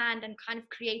unplanned and kind of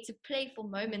creative, playful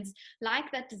moments, like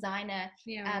that designer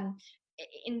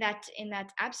in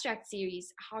that abstract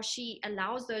series, how she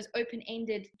allows those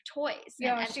open-ended toys.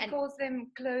 She calls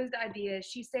them closed ideas.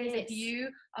 She says if you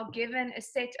are given a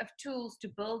set of tools to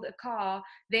build a car,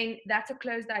 then that's a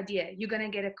closed idea. You're going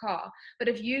to get a car. But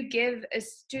if you give a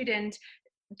student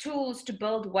tools to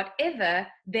build whatever,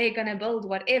 they're going to build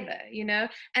whatever,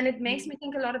 and it makes me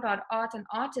think a lot about art and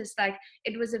artists. Like,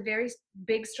 it was a very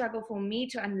big struggle for me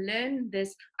to unlearn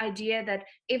this idea that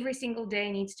every single day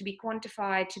needs to be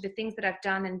quantified to the things that I've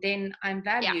done and then I'm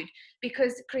valued,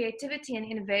 because creativity and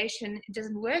innovation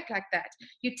doesn't work like that.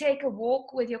 You take a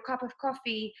walk with your cup of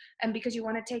coffee and because you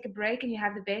want to take a break and you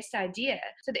have the best idea.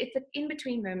 So it's the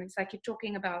in-between moments, like you're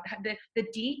talking about, the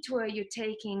detour you're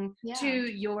taking to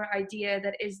your idea,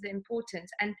 that is the importance,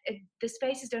 and the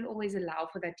spaces don't always allow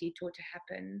for that detour to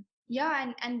happen.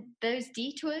 And those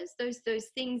detours, those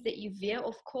things that you veer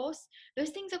off course, those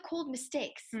things are called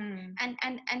mistakes.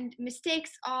 And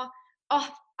mistakes are,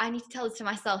 I need to tell this to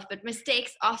myself, but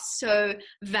mistakes are so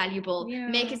valuable.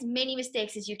 Make as many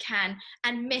mistakes as you can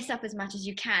and mess up as much as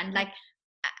you can. Like,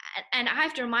 and I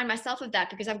have to remind myself of that,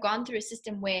 because I've gone through a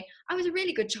system where I was a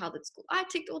really good child at school. I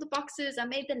ticked all the boxes, I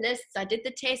made the lists, I did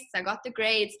the tests, I got the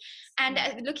grades. And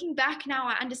looking back now,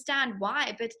 I understand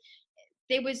why, but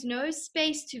there was no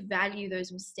space to value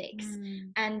those mistakes.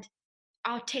 And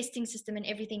our testing system and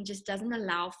everything just doesn't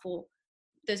allow for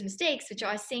those mistakes, which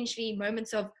are essentially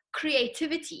moments of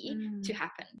creativity to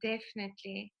happen.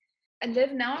 Definitely. And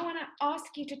Liv, now I want to ask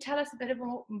you to tell us a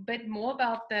bit more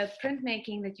about the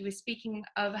printmaking that you were speaking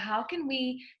of. How can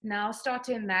we now start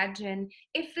to imagine,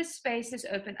 if the spaces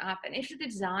open up and if the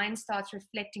design starts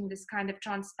reflecting this kind of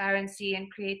transparency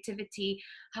and creativity,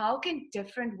 how can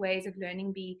different ways of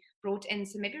learning be brought in?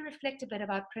 So maybe reflect a bit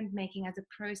about printmaking as a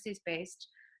process-based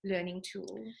learning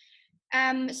tool.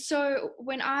 So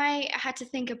when I had to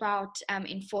think about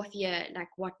in 4th year, like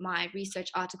what my research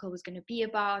article was going to be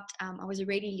about, I was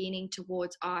already leaning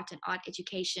towards art and art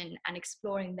education and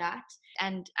exploring that.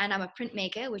 And I'm a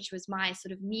printmaker, which was my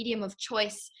sort of medium of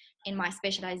choice in my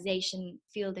specialization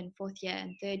field in 4th year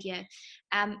and 3rd year.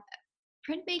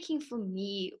 Printmaking for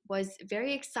me was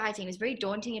very exciting. It was very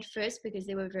daunting at first, because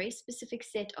there were a very specific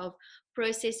set of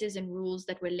processes and rules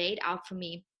that were laid out for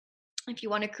me. If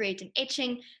you want to create an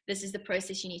etching, this is the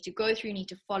process you need to go through. You need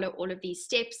to follow all of these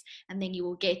steps, and then you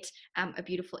will get a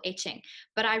beautiful etching.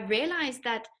 But I realized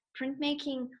that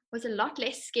printmaking was a lot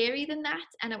less scary than that,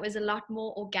 and it was a lot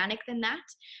more organic than that.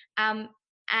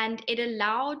 And it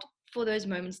allowed for those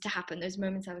moments to happen, those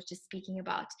moments I was just speaking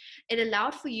about. It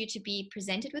allowed for you to be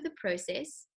presented with a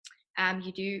process.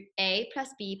 You do A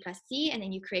 + B + C, and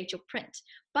then you create your print.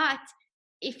 But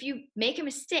if you make a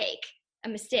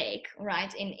mistake,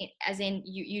 right, as in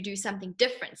you do something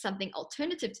different, something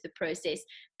alternative to the process,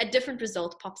 a different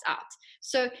result pops out.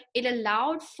 So it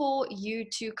allowed for you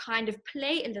to kind of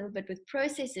play a little bit with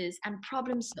processes and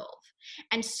problem solve.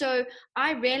 And so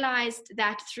I realized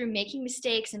that through making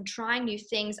mistakes and trying new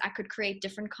things, I could create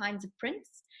different kinds of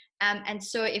prints. And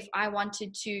so if I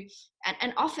wanted to,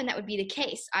 and often that would be the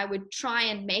case, I would try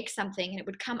and make something and it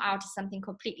would come out as something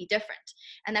completely different.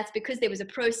 And that's because there was a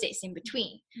process in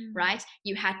between, right?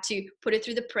 You had to put it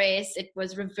through the press, it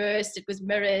was reversed, it was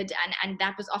mirrored, and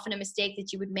that was often a mistake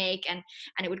that you would make, and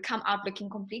it would come out looking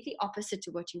completely opposite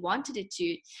to what you wanted it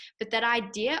to. But that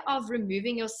idea of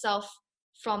removing yourself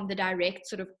from the direct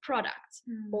sort of product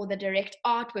or the direct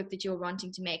artwork that you're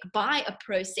wanting to make by a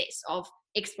process of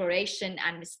exploration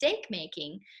and mistake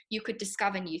making, you could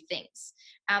discover new things.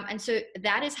 And so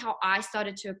that is how I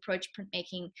started to approach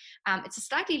printmaking. It's a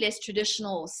slightly less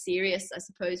traditional, serious, I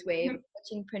suppose, way of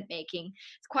approaching printmaking.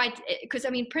 It's quite, because I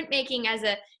mean, printmaking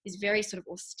is very sort of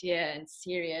austere and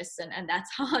serious, and that's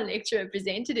how our lecturer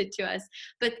presented it to us.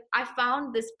 But I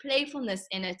found this playfulness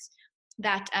in it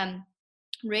that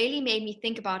really made me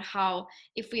think about how,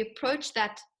 if we approach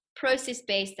that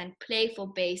process-based and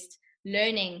playful-based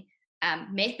learning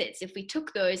methods, if we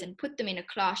took those and put them in a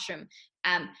classroom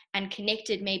and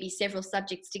connected maybe several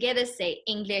subjects together, say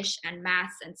English and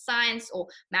maths and science, or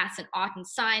maths and art and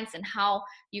science, and how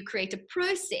you create a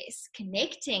process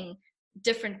connecting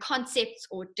different concepts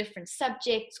or different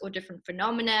subjects or different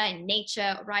phenomena in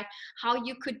nature, right? How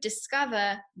you could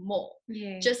discover more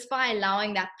just by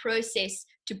allowing that process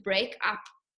to break up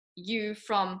you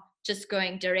from just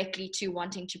going directly to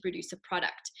wanting to produce a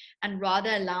product, and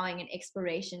rather allowing an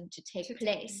exploration to take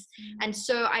place. And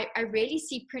so I really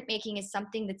see printmaking as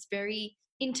something that's very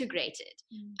integrated,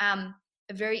 a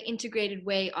very integrated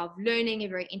way of learning, a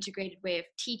very integrated way of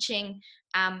teaching.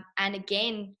 And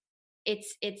again,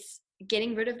 it's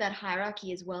getting rid of that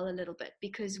hierarchy as well a little bit,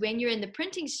 because when you're in the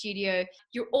printing studio,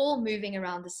 you're all moving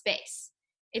around the space.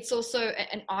 It's also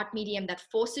an art medium that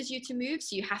forces you to move.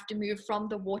 So you have to move from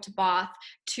the water bath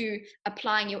to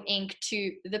applying your ink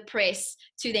to the press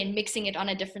to then mixing it on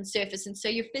a different surface. And so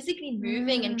you're physically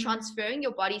moving and transferring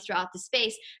your body throughout the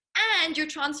space, and you're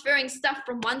transferring stuff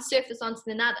from one surface onto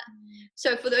another.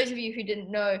 So for those of you who didn't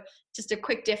know, just a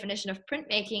quick definition of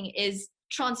printmaking is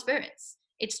transference.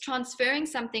 It's transferring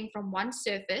something from one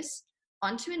surface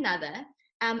onto another.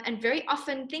 And very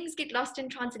often things get lost in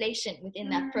translation within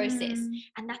that process.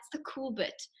 And that's the cool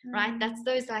bit, right? That's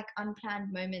those like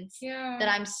unplanned moments that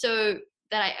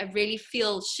I really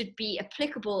feel should be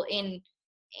applicable in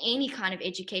any kind of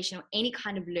education or any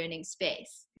kind of learning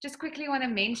space. Just quickly want to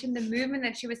mention the movement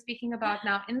that she was speaking about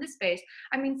now in the space.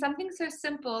 I mean, something so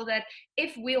simple that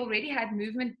if we already had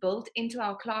movement built into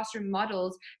our classroom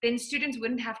models, then students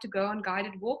wouldn't have to go on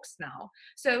guided walks now.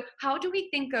 So how do we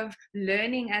think of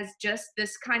learning as just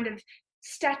this kind of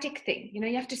static thing? You know,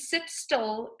 you have to sit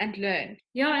still and learn.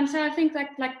 Yeah, and so I think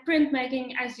like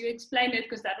printmaking, as you explained it,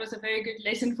 because that was a very good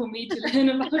lesson for me to learn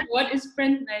about what is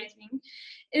printmaking,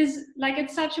 is like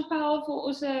it's such a powerful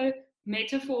also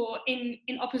metaphor in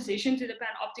opposition to the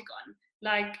panopticon,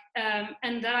 like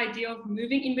and that idea of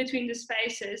moving in between the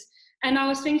spaces. And I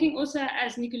was thinking also,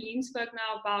 as Nicoline spoke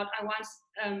now about, I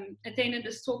once attended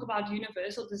this talk about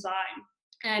universal design,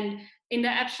 and in the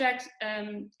abstract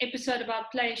episode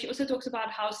about play, she also talks about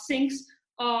how sinks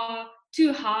are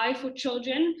too high for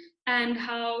children and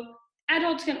how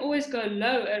adults can always go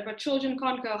lower, but children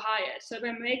can't go higher. So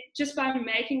just by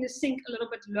making the sink a little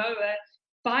bit lower,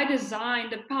 by design,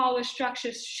 the power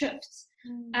structure shifts.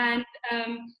 And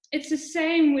it's the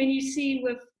same when you see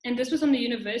with, and this was on the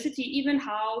university, even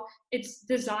how its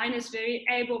design is very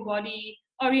able-bodied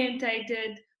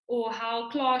orientated, or how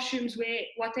classrooms, where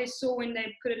what they saw when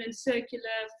they put it in circular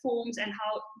forms, and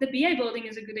how the BA building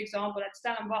is a good example at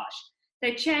Stellenbosch.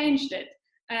 They changed it.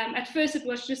 At first it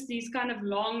was just these kind of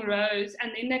long rows,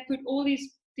 and then they put all these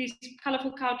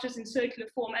colorful couches in circular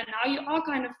form, and now you are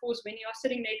kind of forced, when you are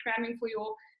sitting there cramming for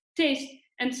your test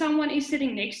and someone is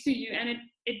sitting next to you, and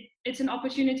it's an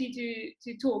opportunity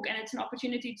to talk, and it's an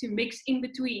opportunity to mix in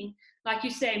between, like you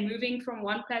say, moving from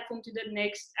one platform to the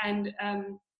next, and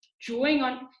drawing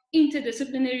on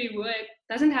interdisciplinary work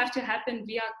doesn't have to happen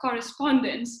via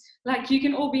correspondence. Like you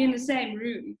can all be in the same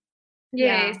room.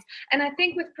 Yes. And I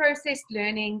think with processed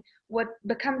learning, what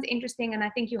becomes interesting, and I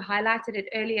think you highlighted it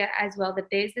earlier as well, that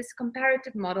there's this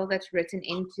comparative model that's written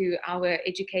into our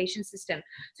education system.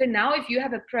 So now if you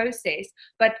have a process,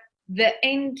 but the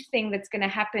end thing that's going to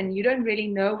happen, you don't really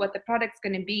know what the product's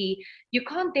going to be, you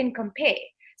can't then compare.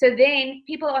 So then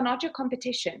people are not your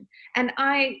competition. And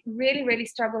I really, really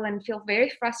struggle and feel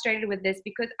very frustrated with this,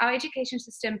 because our education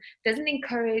system doesn't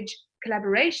encourage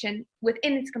collaboration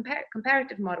within its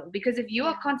comparative model. Because if you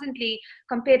are constantly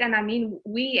compared, and I mean,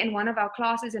 we in one of our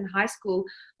classes in high school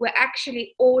were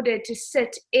actually ordered to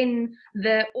sit in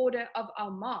the order of our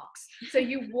marks. So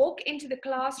you walk into the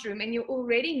classroom and you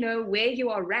already know where you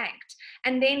are ranked.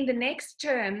 And then the next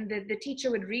term, the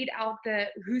teacher would read out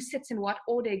who sits in what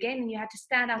order again, and you had to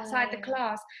stand outside the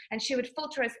class and she would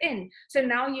filter us in. So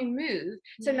now you move.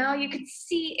 So now you could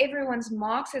see everyone's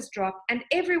marks has dropped, and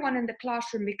everyone in the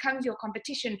classroom becomes your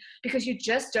competition, because you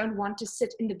just don't want to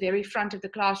sit in the very front of the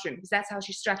classroom, because that's how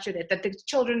she structured it, that the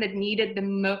children that needed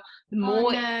the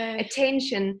more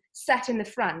attention sat in the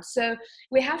front. So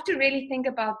we have to really think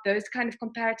about those kind of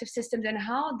comparative systems and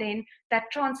how then that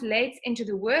translates into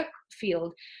the work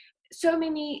field. So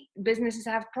many businesses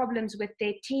have problems with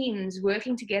their teams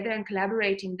working together and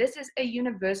collaborating. This is a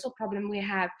universal problem we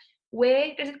have. Where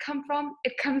does it come from?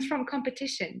 It comes from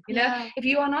competition. You know, if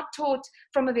you are not taught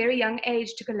from a very young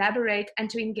age to collaborate and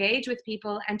to engage with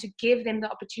people and to give them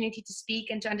the opportunity to speak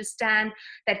and to understand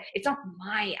that it's not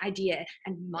my idea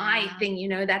and my thing, you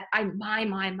know, that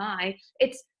my.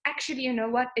 It's actually, you know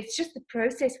what? It's just the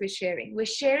process we're sharing. We're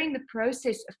sharing the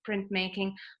process of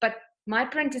printmaking, but my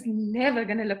print is never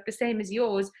going to look the same as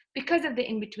yours because of the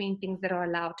in-between things that are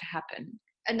allowed to happen.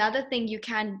 Another thing you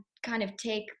can kind of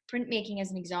take printmaking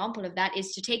as an example of that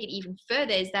is to take it even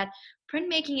further, is that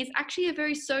printmaking is actually a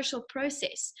very social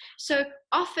process. So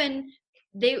often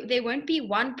there won't be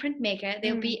one printmaker,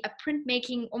 there'll be a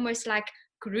printmaking almost like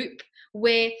group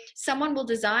where someone will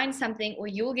design something, or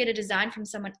you'll get a design from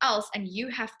someone else and you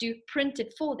have to print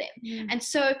it for them. And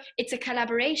so it's a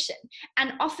collaboration,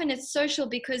 and often it's social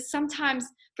because sometimes,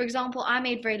 for example, I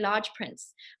made very large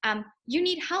prints. You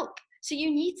need help. So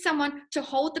you need someone to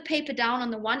hold the paper down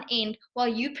on the one end while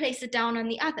you place it down on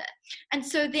the other. And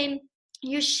so then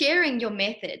you're sharing your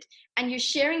method and you're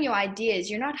sharing your ideas.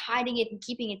 You're not hiding it and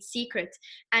keeping it secret.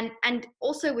 And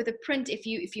also with a print, if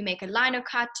you make a lino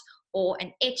cut or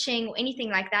an etching or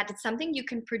anything like that, it's something you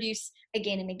can produce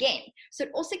again and again. So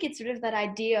it also gets rid of that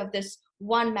idea of this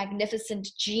one magnificent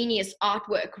genius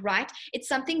artwork, right? It's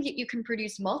something that you can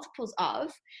produce multiples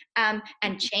of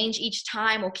and change each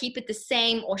time, or keep it the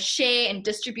same, or share and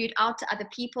distribute out to other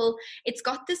people. It's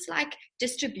got this like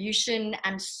distribution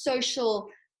and social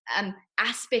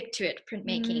aspect to it,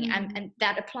 printmaking, and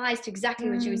that applies to exactly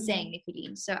what you were saying,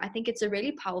 Nicoline. So I think it's a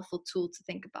really powerful tool to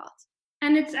think about.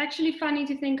 And it's actually funny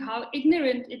to think how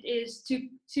ignorant it is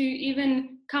to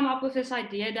even come up with this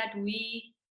idea that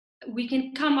we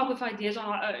can come up with ideas on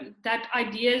our own, that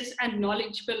ideas and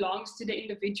knowledge belongs to the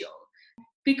individual,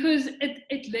 because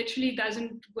it literally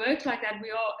doesn't work like that.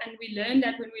 We learn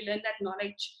that when we learn that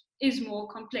knowledge is more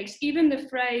complex. Even the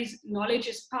phrase knowledge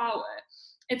is power,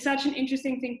 it's such an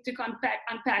interesting thing to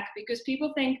unpack, because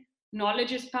people think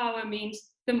knowledge is power means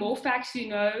the more facts you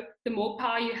know, the more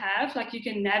power you have, like you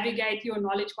can navigate your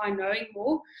knowledge by knowing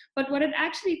more. But what it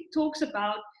actually talks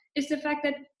about is the fact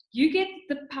that you get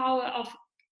the power of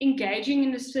engaging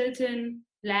in a certain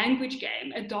language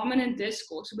game, a dominant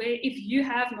discourse, where if you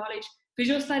have knowledge,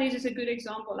 visual studies is a good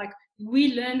example. Like,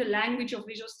 we learn the language of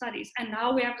visual studies, and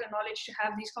now we have the knowledge to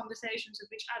have these conversations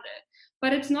with each other.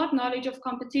 But it's not knowledge of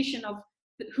competition, of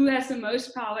who has the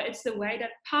most power. It's the way that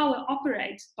power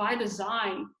operates by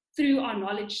design through our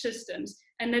knowledge systems,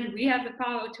 and then we have the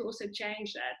power to also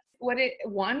change that.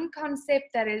 One concept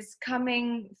that is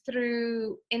coming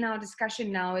through in our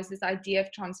discussion now is this idea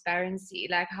of transparency,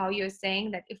 like how you're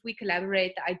saying that if we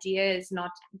collaborate, the idea is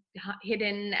not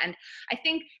hidden. And I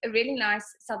think a really nice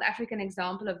South African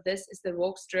example of this is the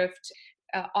Rorkersdrift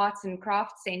Arts and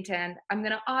Crafts Center. And I'm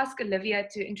going to ask Olivia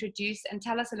to introduce and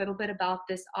tell us a little bit about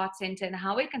this art center and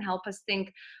how it can help us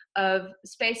think of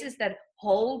spaces that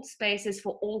hold spaces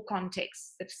for all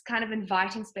contexts. It's kind of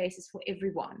inviting spaces for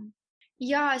everyone.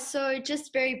 Yeah, so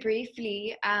just very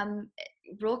briefly,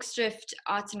 Rorkersdrift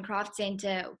Arts and Crafts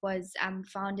Center was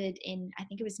founded in, I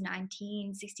think it was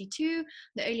 1962,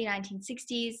 the early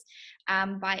 1960s,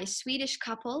 by a Swedish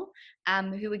couple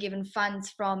who were given funds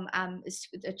from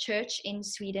a church in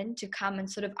Sweden to come and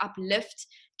sort of uplift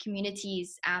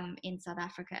communities in South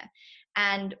Africa.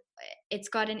 And it's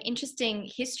got an interesting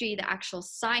history, the actual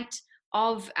site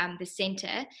of the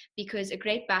center, because a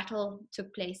great battle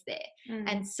took place there.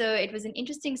 And so it was an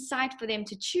interesting site for them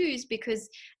to choose, because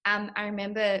I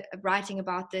remember writing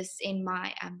about this in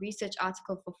my research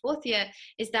article for fourth year,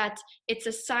 is that it's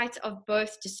a site of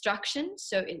both destruction,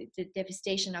 so the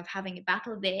devastation of having a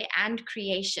battle there, and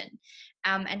creation.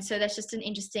 And so that's just an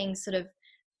interesting sort of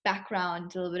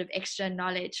background, a little bit of extra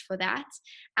knowledge for that.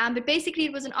 But basically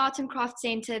it was an art and craft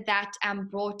center that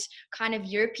brought kind of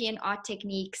European art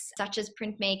techniques such as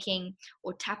printmaking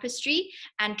or tapestry,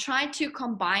 and tried to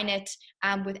combine it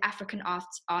with African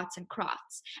arts and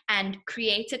crafts, and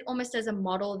create it almost as a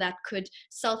model that could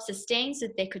self-sustain, so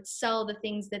that they could sell the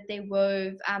things that they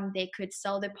wove, they could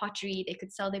sell their pottery, they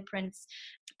could sell their prints.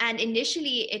 And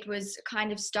initially it was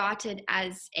kind of started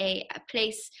as a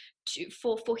place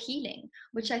for healing,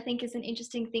 which I think is an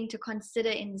interesting thing to consider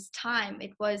in this time.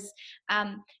 It was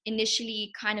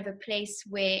initially kind of a place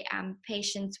where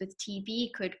patients with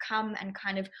TB could come and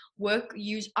kind of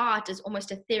use art as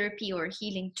almost a therapy or a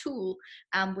healing tool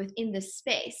within this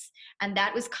space. And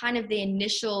that was kind of the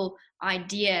initial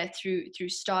idea through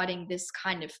starting this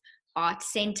kind of art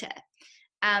center.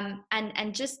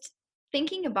 And just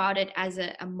thinking about it as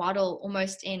a model,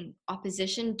 almost in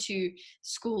opposition to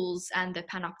schools and the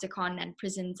panopticon and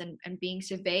prisons and being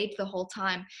surveyed the whole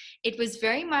time, it was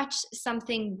very much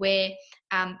something where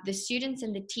the students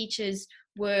and the teachers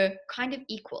were kind of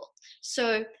equal.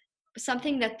 So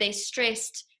something that they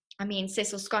stressed, I mean,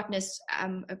 Cecil Scottness,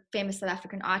 a famous South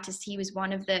African artist, he was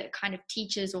one of the kind of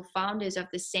teachers or founders of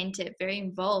the center, very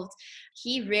involved.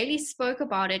 He really spoke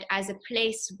about it as a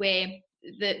place where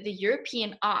the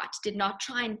European art did not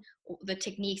try and, the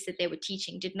techniques that they were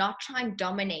teaching did not try and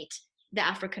dominate the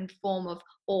African form of,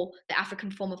 or the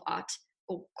African form of art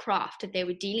or craft that they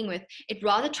were dealing with. It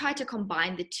rather tried to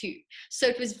combine the two. So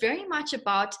it was very much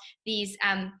about these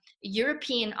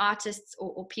European artists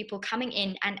or people coming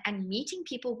in and meeting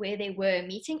people where they were,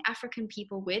 meeting African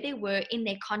people where they were in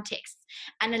their contexts,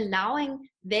 and allowing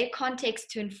their context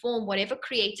to inform whatever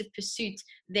creative pursuit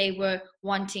they were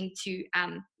wanting to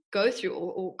go through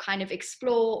or kind of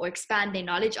explore or expand their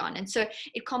knowledge on. And so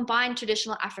it combined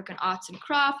traditional African arts and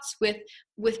crafts with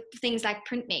things like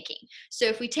printmaking. So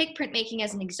if we take printmaking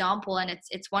as an example, and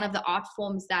it's one of the art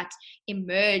forms that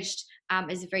emerged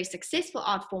as a very successful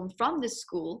art form from the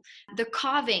school, the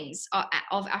carvings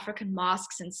of African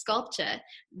masks and sculpture,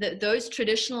 those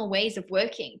traditional ways of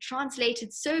working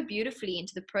translated so beautifully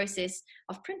into the process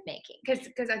of printmaking.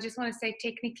 Because I just want to say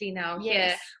technically now, Yes.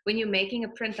 here, when you're making a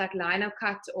print like lino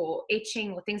cut or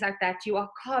etching or things like that, you are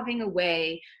carving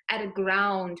away at a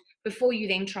ground before you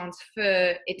then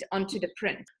transfer it onto the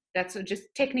print. That's just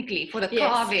technically for the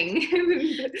carving.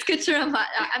 It's good to remind.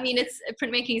 I mean,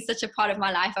 printmaking is such a part of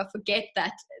my life. I forget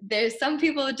that there's some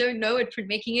people that don't know what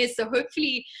printmaking is. So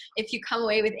hopefully, if you come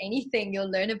away with anything,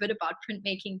 you'll learn a bit about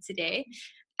printmaking today.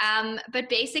 But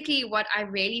basically, what I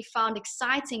really found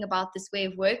exciting about this way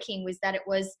of working was that it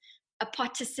was a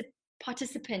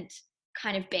participant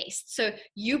kind of based. So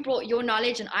you brought your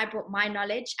knowledge and I brought my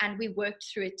knowledge, and we worked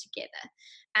through it together.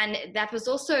 And that was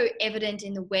also evident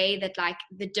in the way that like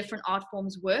the different art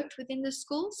forms worked within the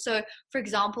school. So for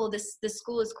example, the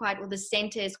school is the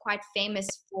center is quite famous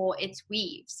for its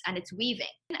weaves and its weaving.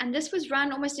 And this was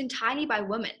run almost entirely by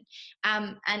women,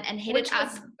 and headed Which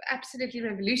up. was absolutely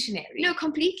revolutionary. No,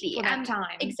 completely. For that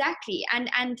time. Exactly.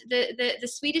 And the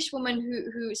Swedish woman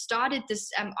who started this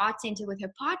art center with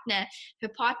her partner,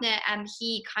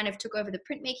 he kind of took over the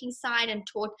printmaking side and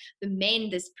taught the men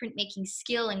this printmaking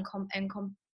skill in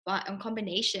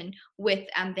combination with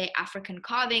their African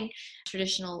carving,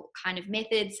 traditional kind of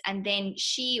methods. And then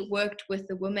she worked with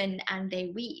the women and their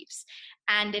weaves.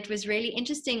 And it was really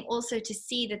interesting also to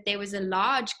see that there was a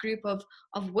large group of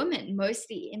women,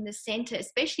 mostly in the center,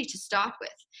 especially to start with.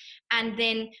 And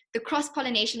then the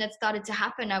cross-pollination that started to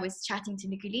happen, I was chatting to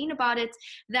Nicoline about it,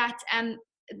 that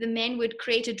the men would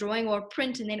create a drawing or a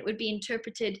print, and then it would be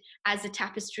interpreted as a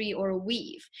tapestry or a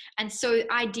weave. And so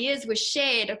ideas were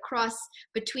shared across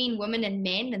between women and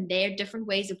men and their different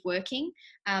ways of working,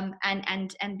 and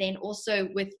then also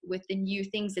with the new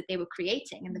things that they were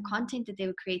creating, and the content that they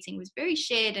were creating was very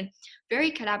shared and very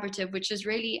collaborative, which is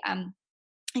really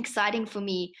exciting for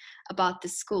me about the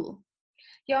school.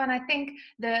 Yeah, and I think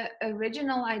the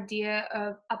original idea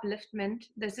of upliftment,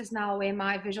 this is now where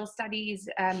my visual studies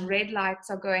red lights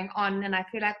are going on, and I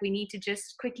feel like we need to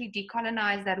just quickly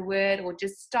decolonize that word or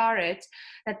just star it,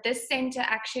 that this center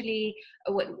actually,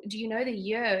 do you know the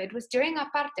year? It was during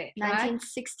apartheid,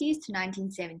 1960s to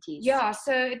 1970s. Yeah,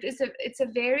 so it's a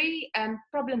very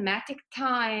problematic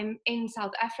time in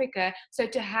South Africa. So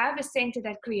to have a center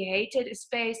that created a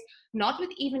space, not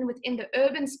even within the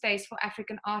urban space for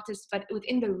African artists, but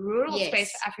within the rural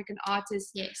space for African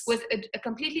artists, was a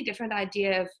completely different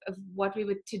idea of what we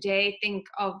would today think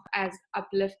of as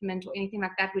upliftment or anything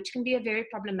like that, which can be a very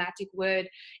problematic word.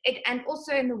 And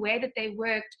also in the way that they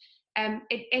worked,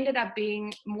 it ended up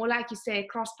being more, like you say,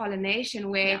 cross-pollination,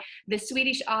 where the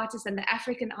Swedish artists and the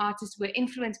African artists were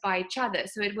influenced by each other.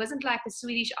 So it wasn't like the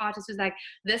Swedish artist was like,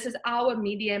 this is our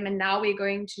medium and now we're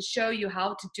going to show you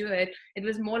how to do it. It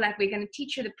was more like, we're going to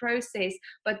teach you the process,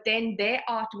 but then their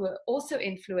art were also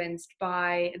influenced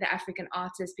by the African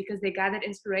artists because they gathered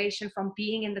inspiration from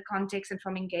being in the context and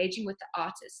from engaging with the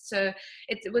artists. So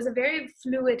it was a very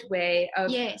fluid way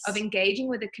of engaging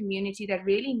with a community that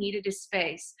really needed a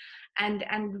space. And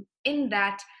in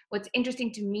that, what's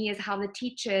interesting to me is how the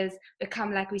teachers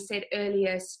become, like we said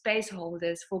earlier, space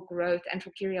holders for growth and for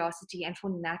curiosity and for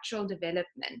natural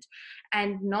development,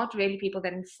 and not really people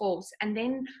that enforce. And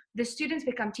then the students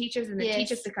become teachers and the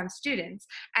teachers become students.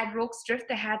 At Rorke's Drift,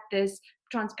 they had this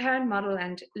transparent model,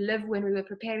 and Liv, when we were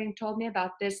preparing, told me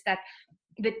about this, that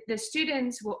the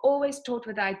students were always taught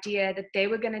with the idea that they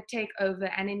were going to take over,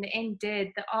 and in the end did,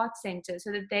 the art center,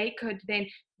 so that they could then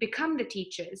become the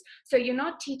teachers. So you're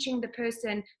not teaching the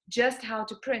person just how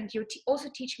to print, you're also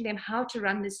teaching them how to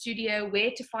run the studio,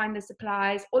 where to find the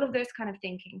supplies, all of those kind of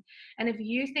thinking. And if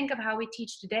you think of how we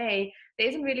teach today, there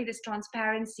isn't really this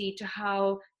transparency to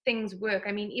how things work.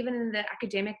 I mean, even in the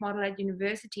academic model at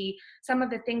university, some of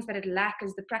the things that it lacks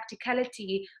is the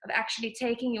practicality of actually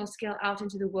taking your skill out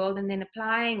into the world and then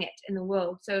applying it in the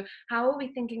world. So how are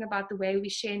we thinking about the way we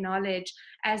share knowledge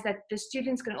as that the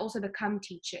students can also become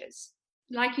teachers?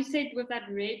 Like you said, with that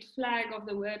red flag of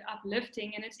the word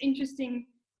uplifting, and it's interesting,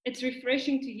 it's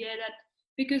refreshing to hear that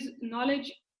because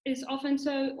knowledge is often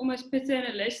so almost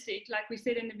paternalistic, like we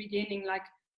said in the beginning, like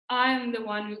I am the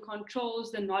one who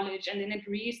controls the knowledge, and then it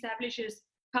reestablishes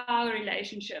power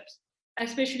relationships,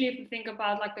 especially if we think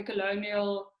about like the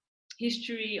colonial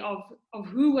history of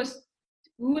who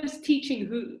was teaching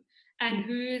who, and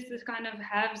who is this kind of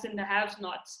haves and the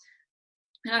have-nots.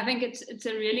 And I think it's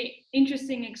a really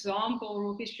interesting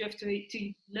example of history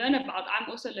to learn about. I'm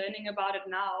also learning about it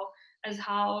now, as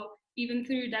how even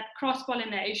through that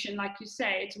cross-pollination, like you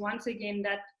say, it's once again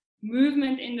that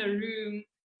movement in the room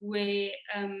where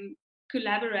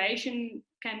collaboration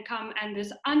can come, and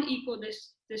this unequal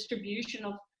distribution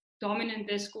of dominant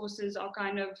discourses are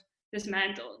kind of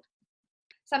dismantled.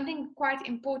 Something quite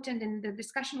important in the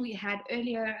discussion we had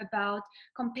earlier about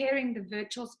comparing the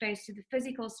virtual space to the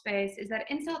physical space is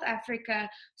that in South Africa,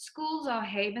 schools are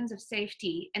havens of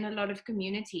safety in a lot of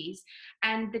communities,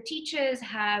 and the teachers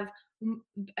have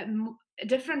a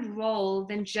different role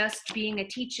than just being a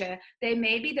teacher. They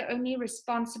may be the only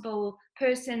responsible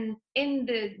person in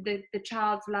the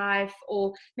child's life,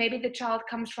 or maybe the child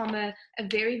comes from a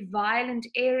very violent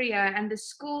area, and the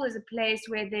school is a place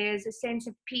where there's a sense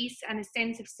of peace and a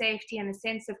sense of safety and a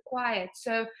sense of quiet.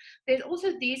 So there's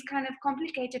also these kind of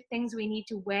complicated things we need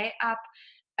to weigh up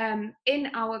in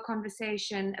our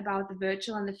conversation about the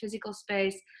virtual and the physical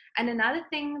space. And another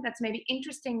thing that's maybe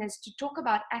interesting is to talk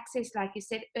about access, like you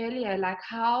said earlier, like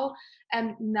how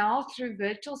now through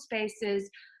virtual spaces,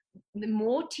 the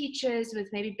more teachers with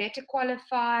maybe better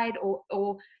qualified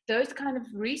or those kind of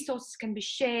resources can be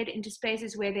shared into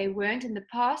spaces where they weren't in the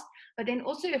past. But then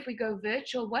also if we go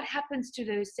virtual, what happens to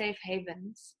those safe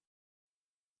havens?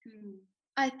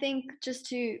 I think just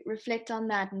to reflect on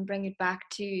that and bring it back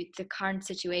to the current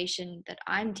situation that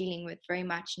I'm dealing with very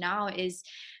much now is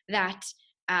that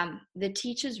the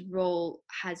teacher's role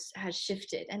has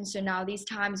shifted. And so now these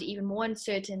times are even more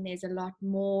uncertain. There's a lot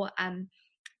more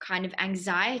kind of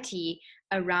anxiety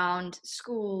around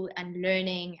school and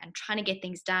learning and trying to get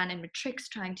things done, and matrics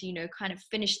trying to, kind of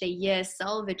finish their year,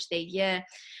 salvage their year.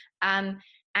 And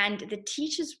the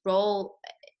teacher's role,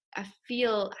 I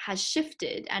feel, has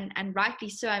shifted, and rightly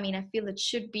so. I mean, I feel it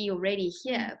should be already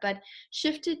here, but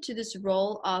shifted to this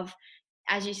role of,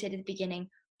 as you said at the beginning,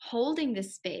 holding the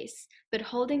space, but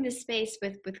holding the space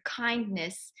with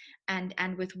kindness and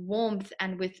with warmth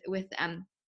and with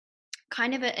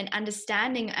kind of an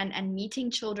understanding and meeting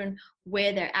children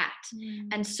where they're at.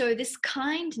 And so this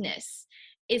kindness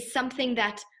is something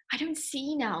that I don't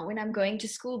see now when I'm going to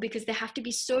school, because they have to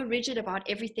be so rigid about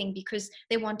everything because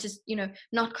they want to,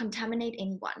 not contaminate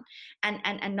anyone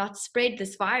and not spread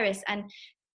this virus. And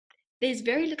there's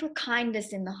very little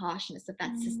kindness in the harshness of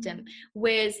that system.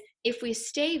 Whereas if we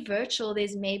stay virtual,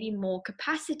 there's maybe more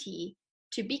capacity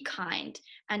to be kind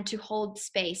and to hold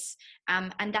space.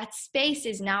 And that space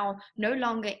is now no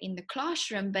longer in the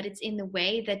classroom, but it's in the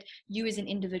way that you as an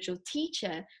individual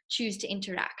teacher choose to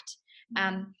interact.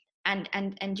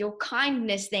 And your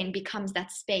kindness then becomes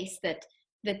that space that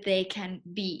they can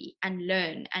be and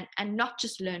learn, and not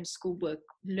just learn schoolwork,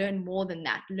 learn more than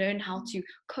that, learn how to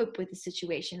cope with a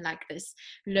situation like this,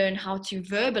 learn how to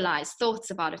verbalize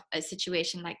thoughts about a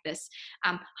situation like this,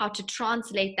 how to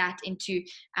translate that into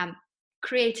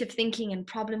creative thinking and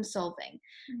problem solving.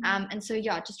 And so,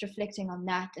 just reflecting on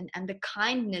that and the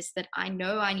kindness that I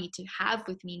know I need to have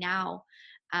with me now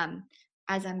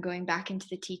as I'm going back into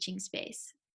the teaching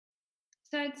space.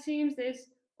 So it seems there's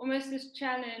almost this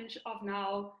challenge of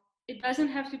now, it doesn't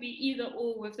have to be either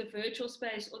or with the virtual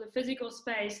space or the physical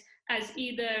space as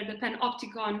either the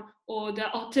panopticon or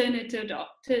the alternative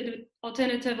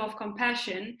of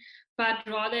compassion, but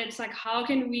rather it's like, how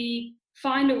can we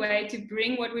find a way to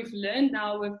bring what we've learned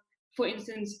now with, for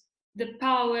instance, the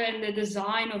power and the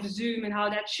design of Zoom and how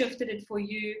that shifted it for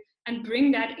you, and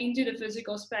bring that into the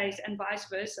physical space and vice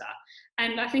versa.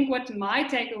 And I think what my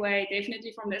takeaway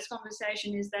definitely from this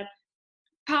conversation is that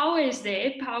power is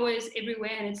there, power is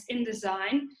everywhere, and it's in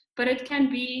design, but it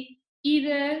can be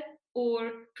either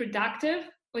or productive,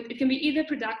 or it can be either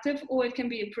productive or it can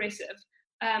be oppressive.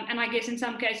 And I guess in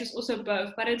some cases also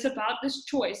both, but it's about this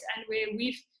choice, and where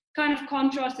we've kind of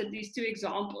contrasted these two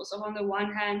examples of, on the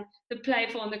one hand, the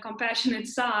playful and the compassionate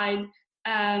side,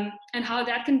 and how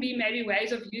that can be maybe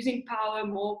ways of using power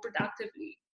more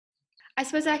productively. I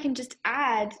suppose I can just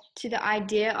add to the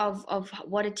idea of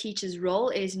what a teacher's role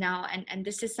is now, and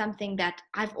this is something that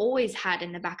I've always had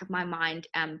in the back of my mind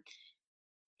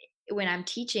when I'm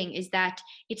teaching, is that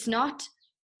it's not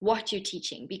what you're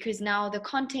teaching, because now the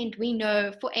content we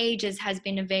know for ages has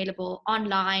been available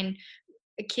online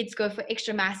kids go for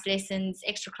extra math lessons,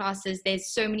 extra classes.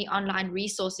 There's so many online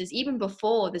resources, even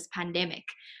before this pandemic,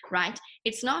 right?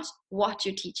 It's not what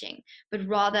you're teaching, but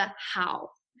rather how.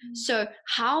 So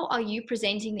how are you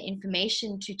presenting the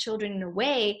information to children in a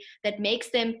way that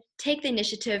makes them take the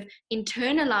initiative,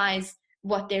 internalize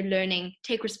what they're learning,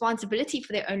 take responsibility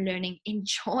for their own learning,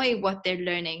 enjoy what they're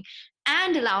learning,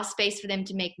 and allow space for them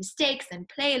to make mistakes and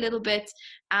play a little bit.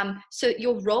 So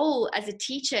your role as a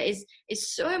teacher is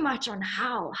so much on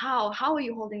how are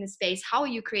you holding the space? How are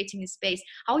you creating the space?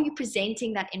 How are you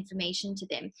presenting that information to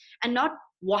them? And not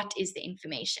what is the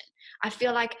information. I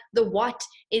feel like the what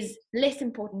is less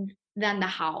important than the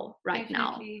how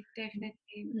Definitely.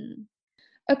 Mm-hmm.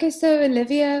 Okay, so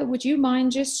Olivia, would you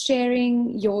mind just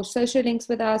sharing your social links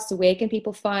with us? Where can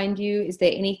people find you? Is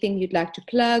there anything you'd like to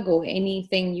plug or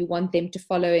anything you want them to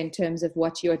follow in terms of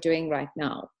what you're doing right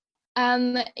now?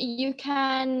 You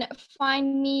can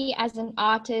find me as an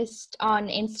artist on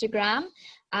Instagram.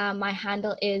 My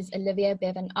handle is Olivia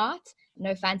Bevan Art.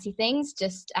 No fancy things,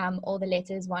 just all the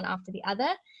letters one after the other.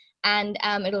 And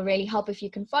it'll really help if you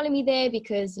can follow me there,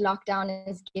 because lockdown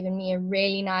has given me a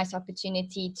really nice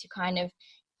opportunity to kind of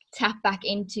tap back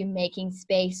into making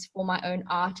space for my own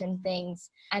art and things.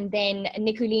 And then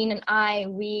Nicoline and I,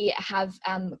 we have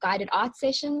guided art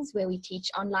sessions where we teach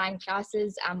online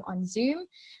classes on Zoom.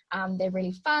 They're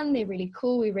really fun, they're really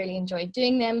cool, we really enjoy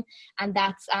doing them. And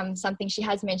that's something she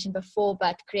has mentioned before,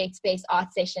 but Create Space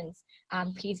Art Sessions.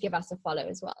 Please give us a follow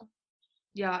as well.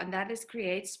 Yeah, and that is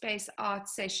Create Space Art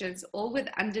Sessions, all with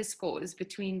underscores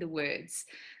between the words.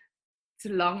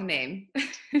 It's a long name.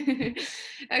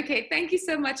 Okay, thank you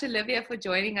so much, Olivia, for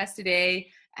joining us today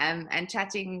and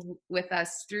chatting with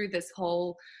us through this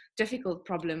whole difficult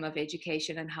problem of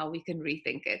education and how we can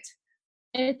rethink it.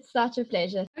 It's such a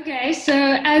pleasure. Okay, so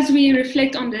as we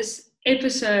reflect on this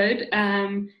episode,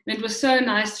 it was so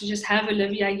nice to just have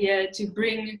Olivia here to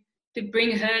bring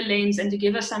her lens and to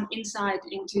give us some insight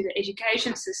into the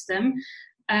education system.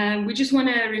 We just want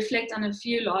to reflect on a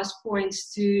few last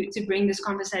points to bring this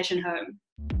conversation home.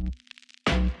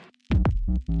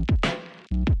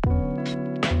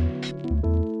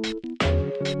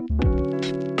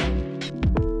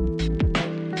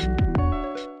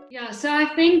 Yeah, so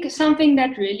I think something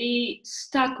that really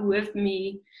stuck with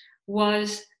me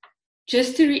was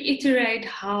just to reiterate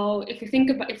how,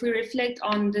 if we reflect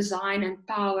on design and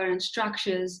power and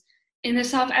structures in the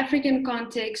South African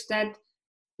context, that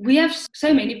we have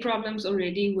so many problems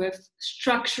already with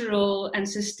structural and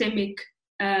systemic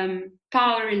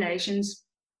power relations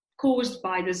caused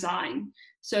by design.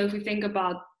 So if we think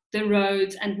about the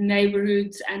roads and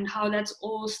neighborhoods and how that's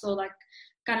all still like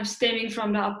kind of stemming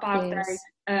from the apartheid. Yes.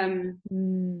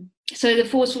 So the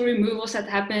forceful removals that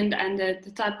happened and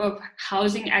the type of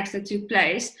housing acts that took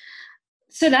place.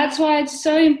 So that's why it's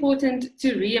so important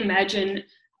to reimagine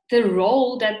the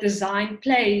role that design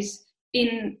plays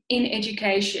in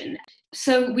education.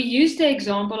 So we use the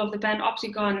example of the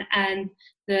Panopticon and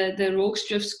the Rorke's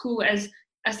School as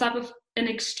type of an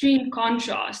extreme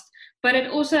contrast, but it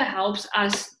also helps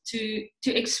us to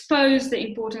expose the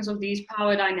importance of these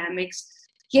power dynamics.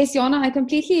 Yes, Jana, I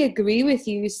completely agree with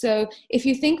you. So if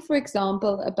you think, for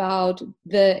example, about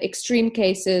the extreme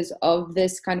cases of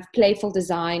this kind of playful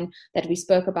design that we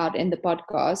spoke about in the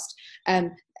podcast,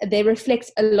 they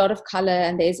reflect a lot of color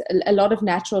and there's a lot of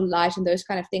natural light and those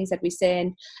kind of things that we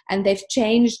say. And they've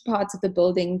changed parts of the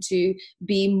building to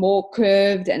be more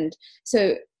curved. And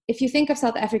so if you think of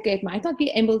South Africa, we might not be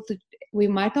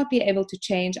able to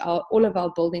change all of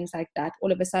our buildings like that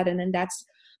all of a sudden. And that's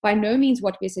by no means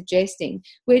what we're suggesting.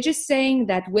 We're just saying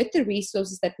that with the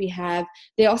resources that we have,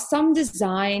 there are some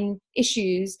design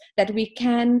issues that we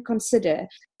can consider.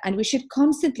 And we should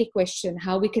constantly question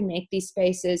how we can make these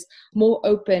spaces more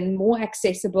open, more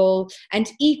accessible, and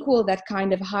equal that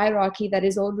kind of hierarchy that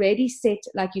is already set,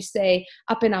 like you say,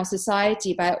 up in our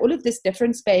society by all of these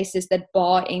different spaces that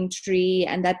bar entry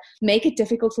and that make it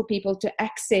difficult for people to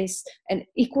access an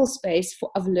equal space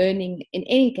of learning in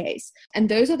any case. And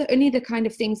those are only the kind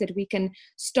of things that we can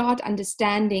start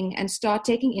understanding and start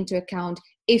taking into account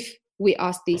if we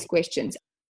ask these questions.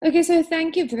 Okay, so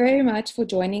thank you very much for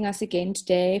joining us again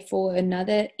today for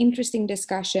another interesting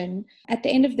discussion. At the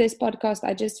end of this podcast,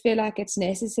 I just feel like it's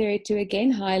necessary to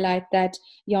again highlight that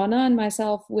Jana and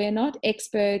myself, we're not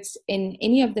experts in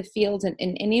any of the fields and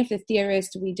in any of the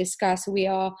theorists we discuss. We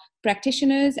are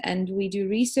practitioners and we do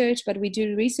research, but we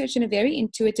do research in a very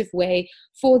intuitive way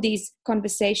for these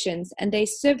conversations. And they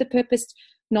serve the purpose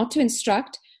not to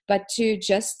instruct, but to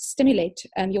just stimulate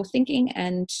your thinking,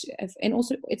 and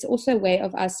also it's also a way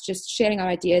of us just sharing our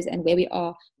ideas and where we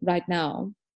are right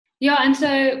now. Yeah, and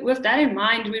so with that in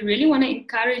mind, we really want to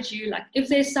encourage you, like if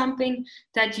there's something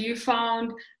that you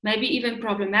found maybe even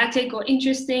problematic or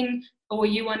interesting, or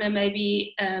you want to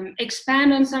maybe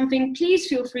expand on something, please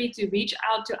feel free to reach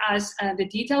out to us. The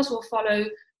details will follow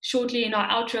shortly in our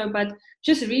outro, but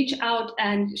just reach out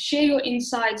and share your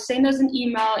insights. Send us an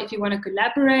email if you want to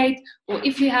collaborate, or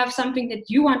if you have something that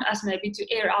you want us maybe to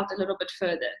air out a little bit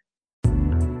further.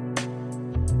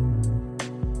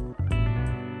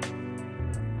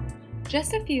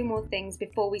 Just a few more things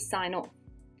before we sign off.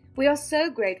 We are so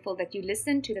grateful that you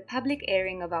listened to the public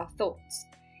airing of our thoughts.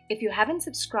 If you haven't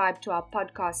subscribed to our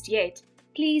podcast yet,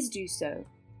 please do so.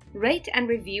 Rate and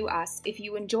review us if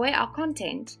you enjoy our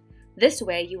content. This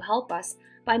way you help us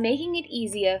by making it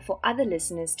easier for other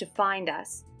listeners to find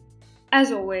us.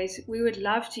 As always, we would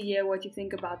love to hear what you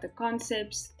think about the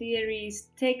concepts, theories,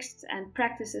 texts, and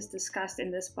practices discussed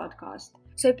in this podcast.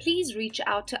 So please reach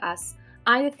out to us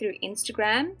either through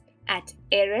Instagram at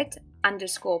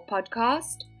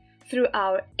 @AirIt_podcast, through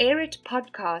our AirIt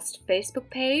Podcast Facebook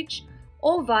page,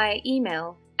 or via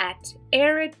email at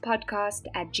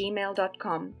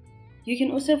airitpodcast@gmail.com. You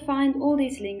can also find all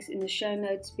these links in the show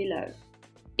notes below.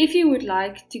 If you would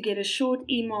like to get a short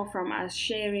email from us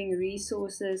sharing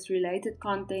resources, related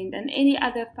content, and any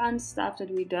other fun stuff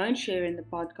that we don't share in the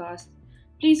podcast,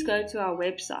 please go to our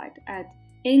website at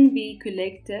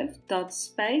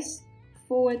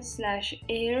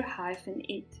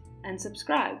nbcollective.space/air-it and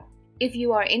subscribe. If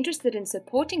you are interested in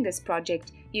supporting this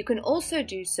project, you can also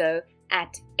do so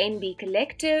at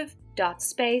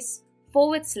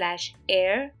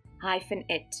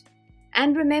nbcollective.space/air-it.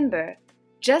 And remember,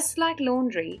 just like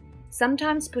laundry,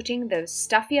 sometimes putting those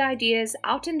stuffy ideas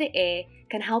out in the air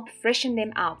can help freshen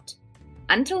them out.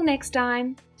 Until next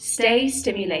time, stay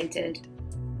stimulated.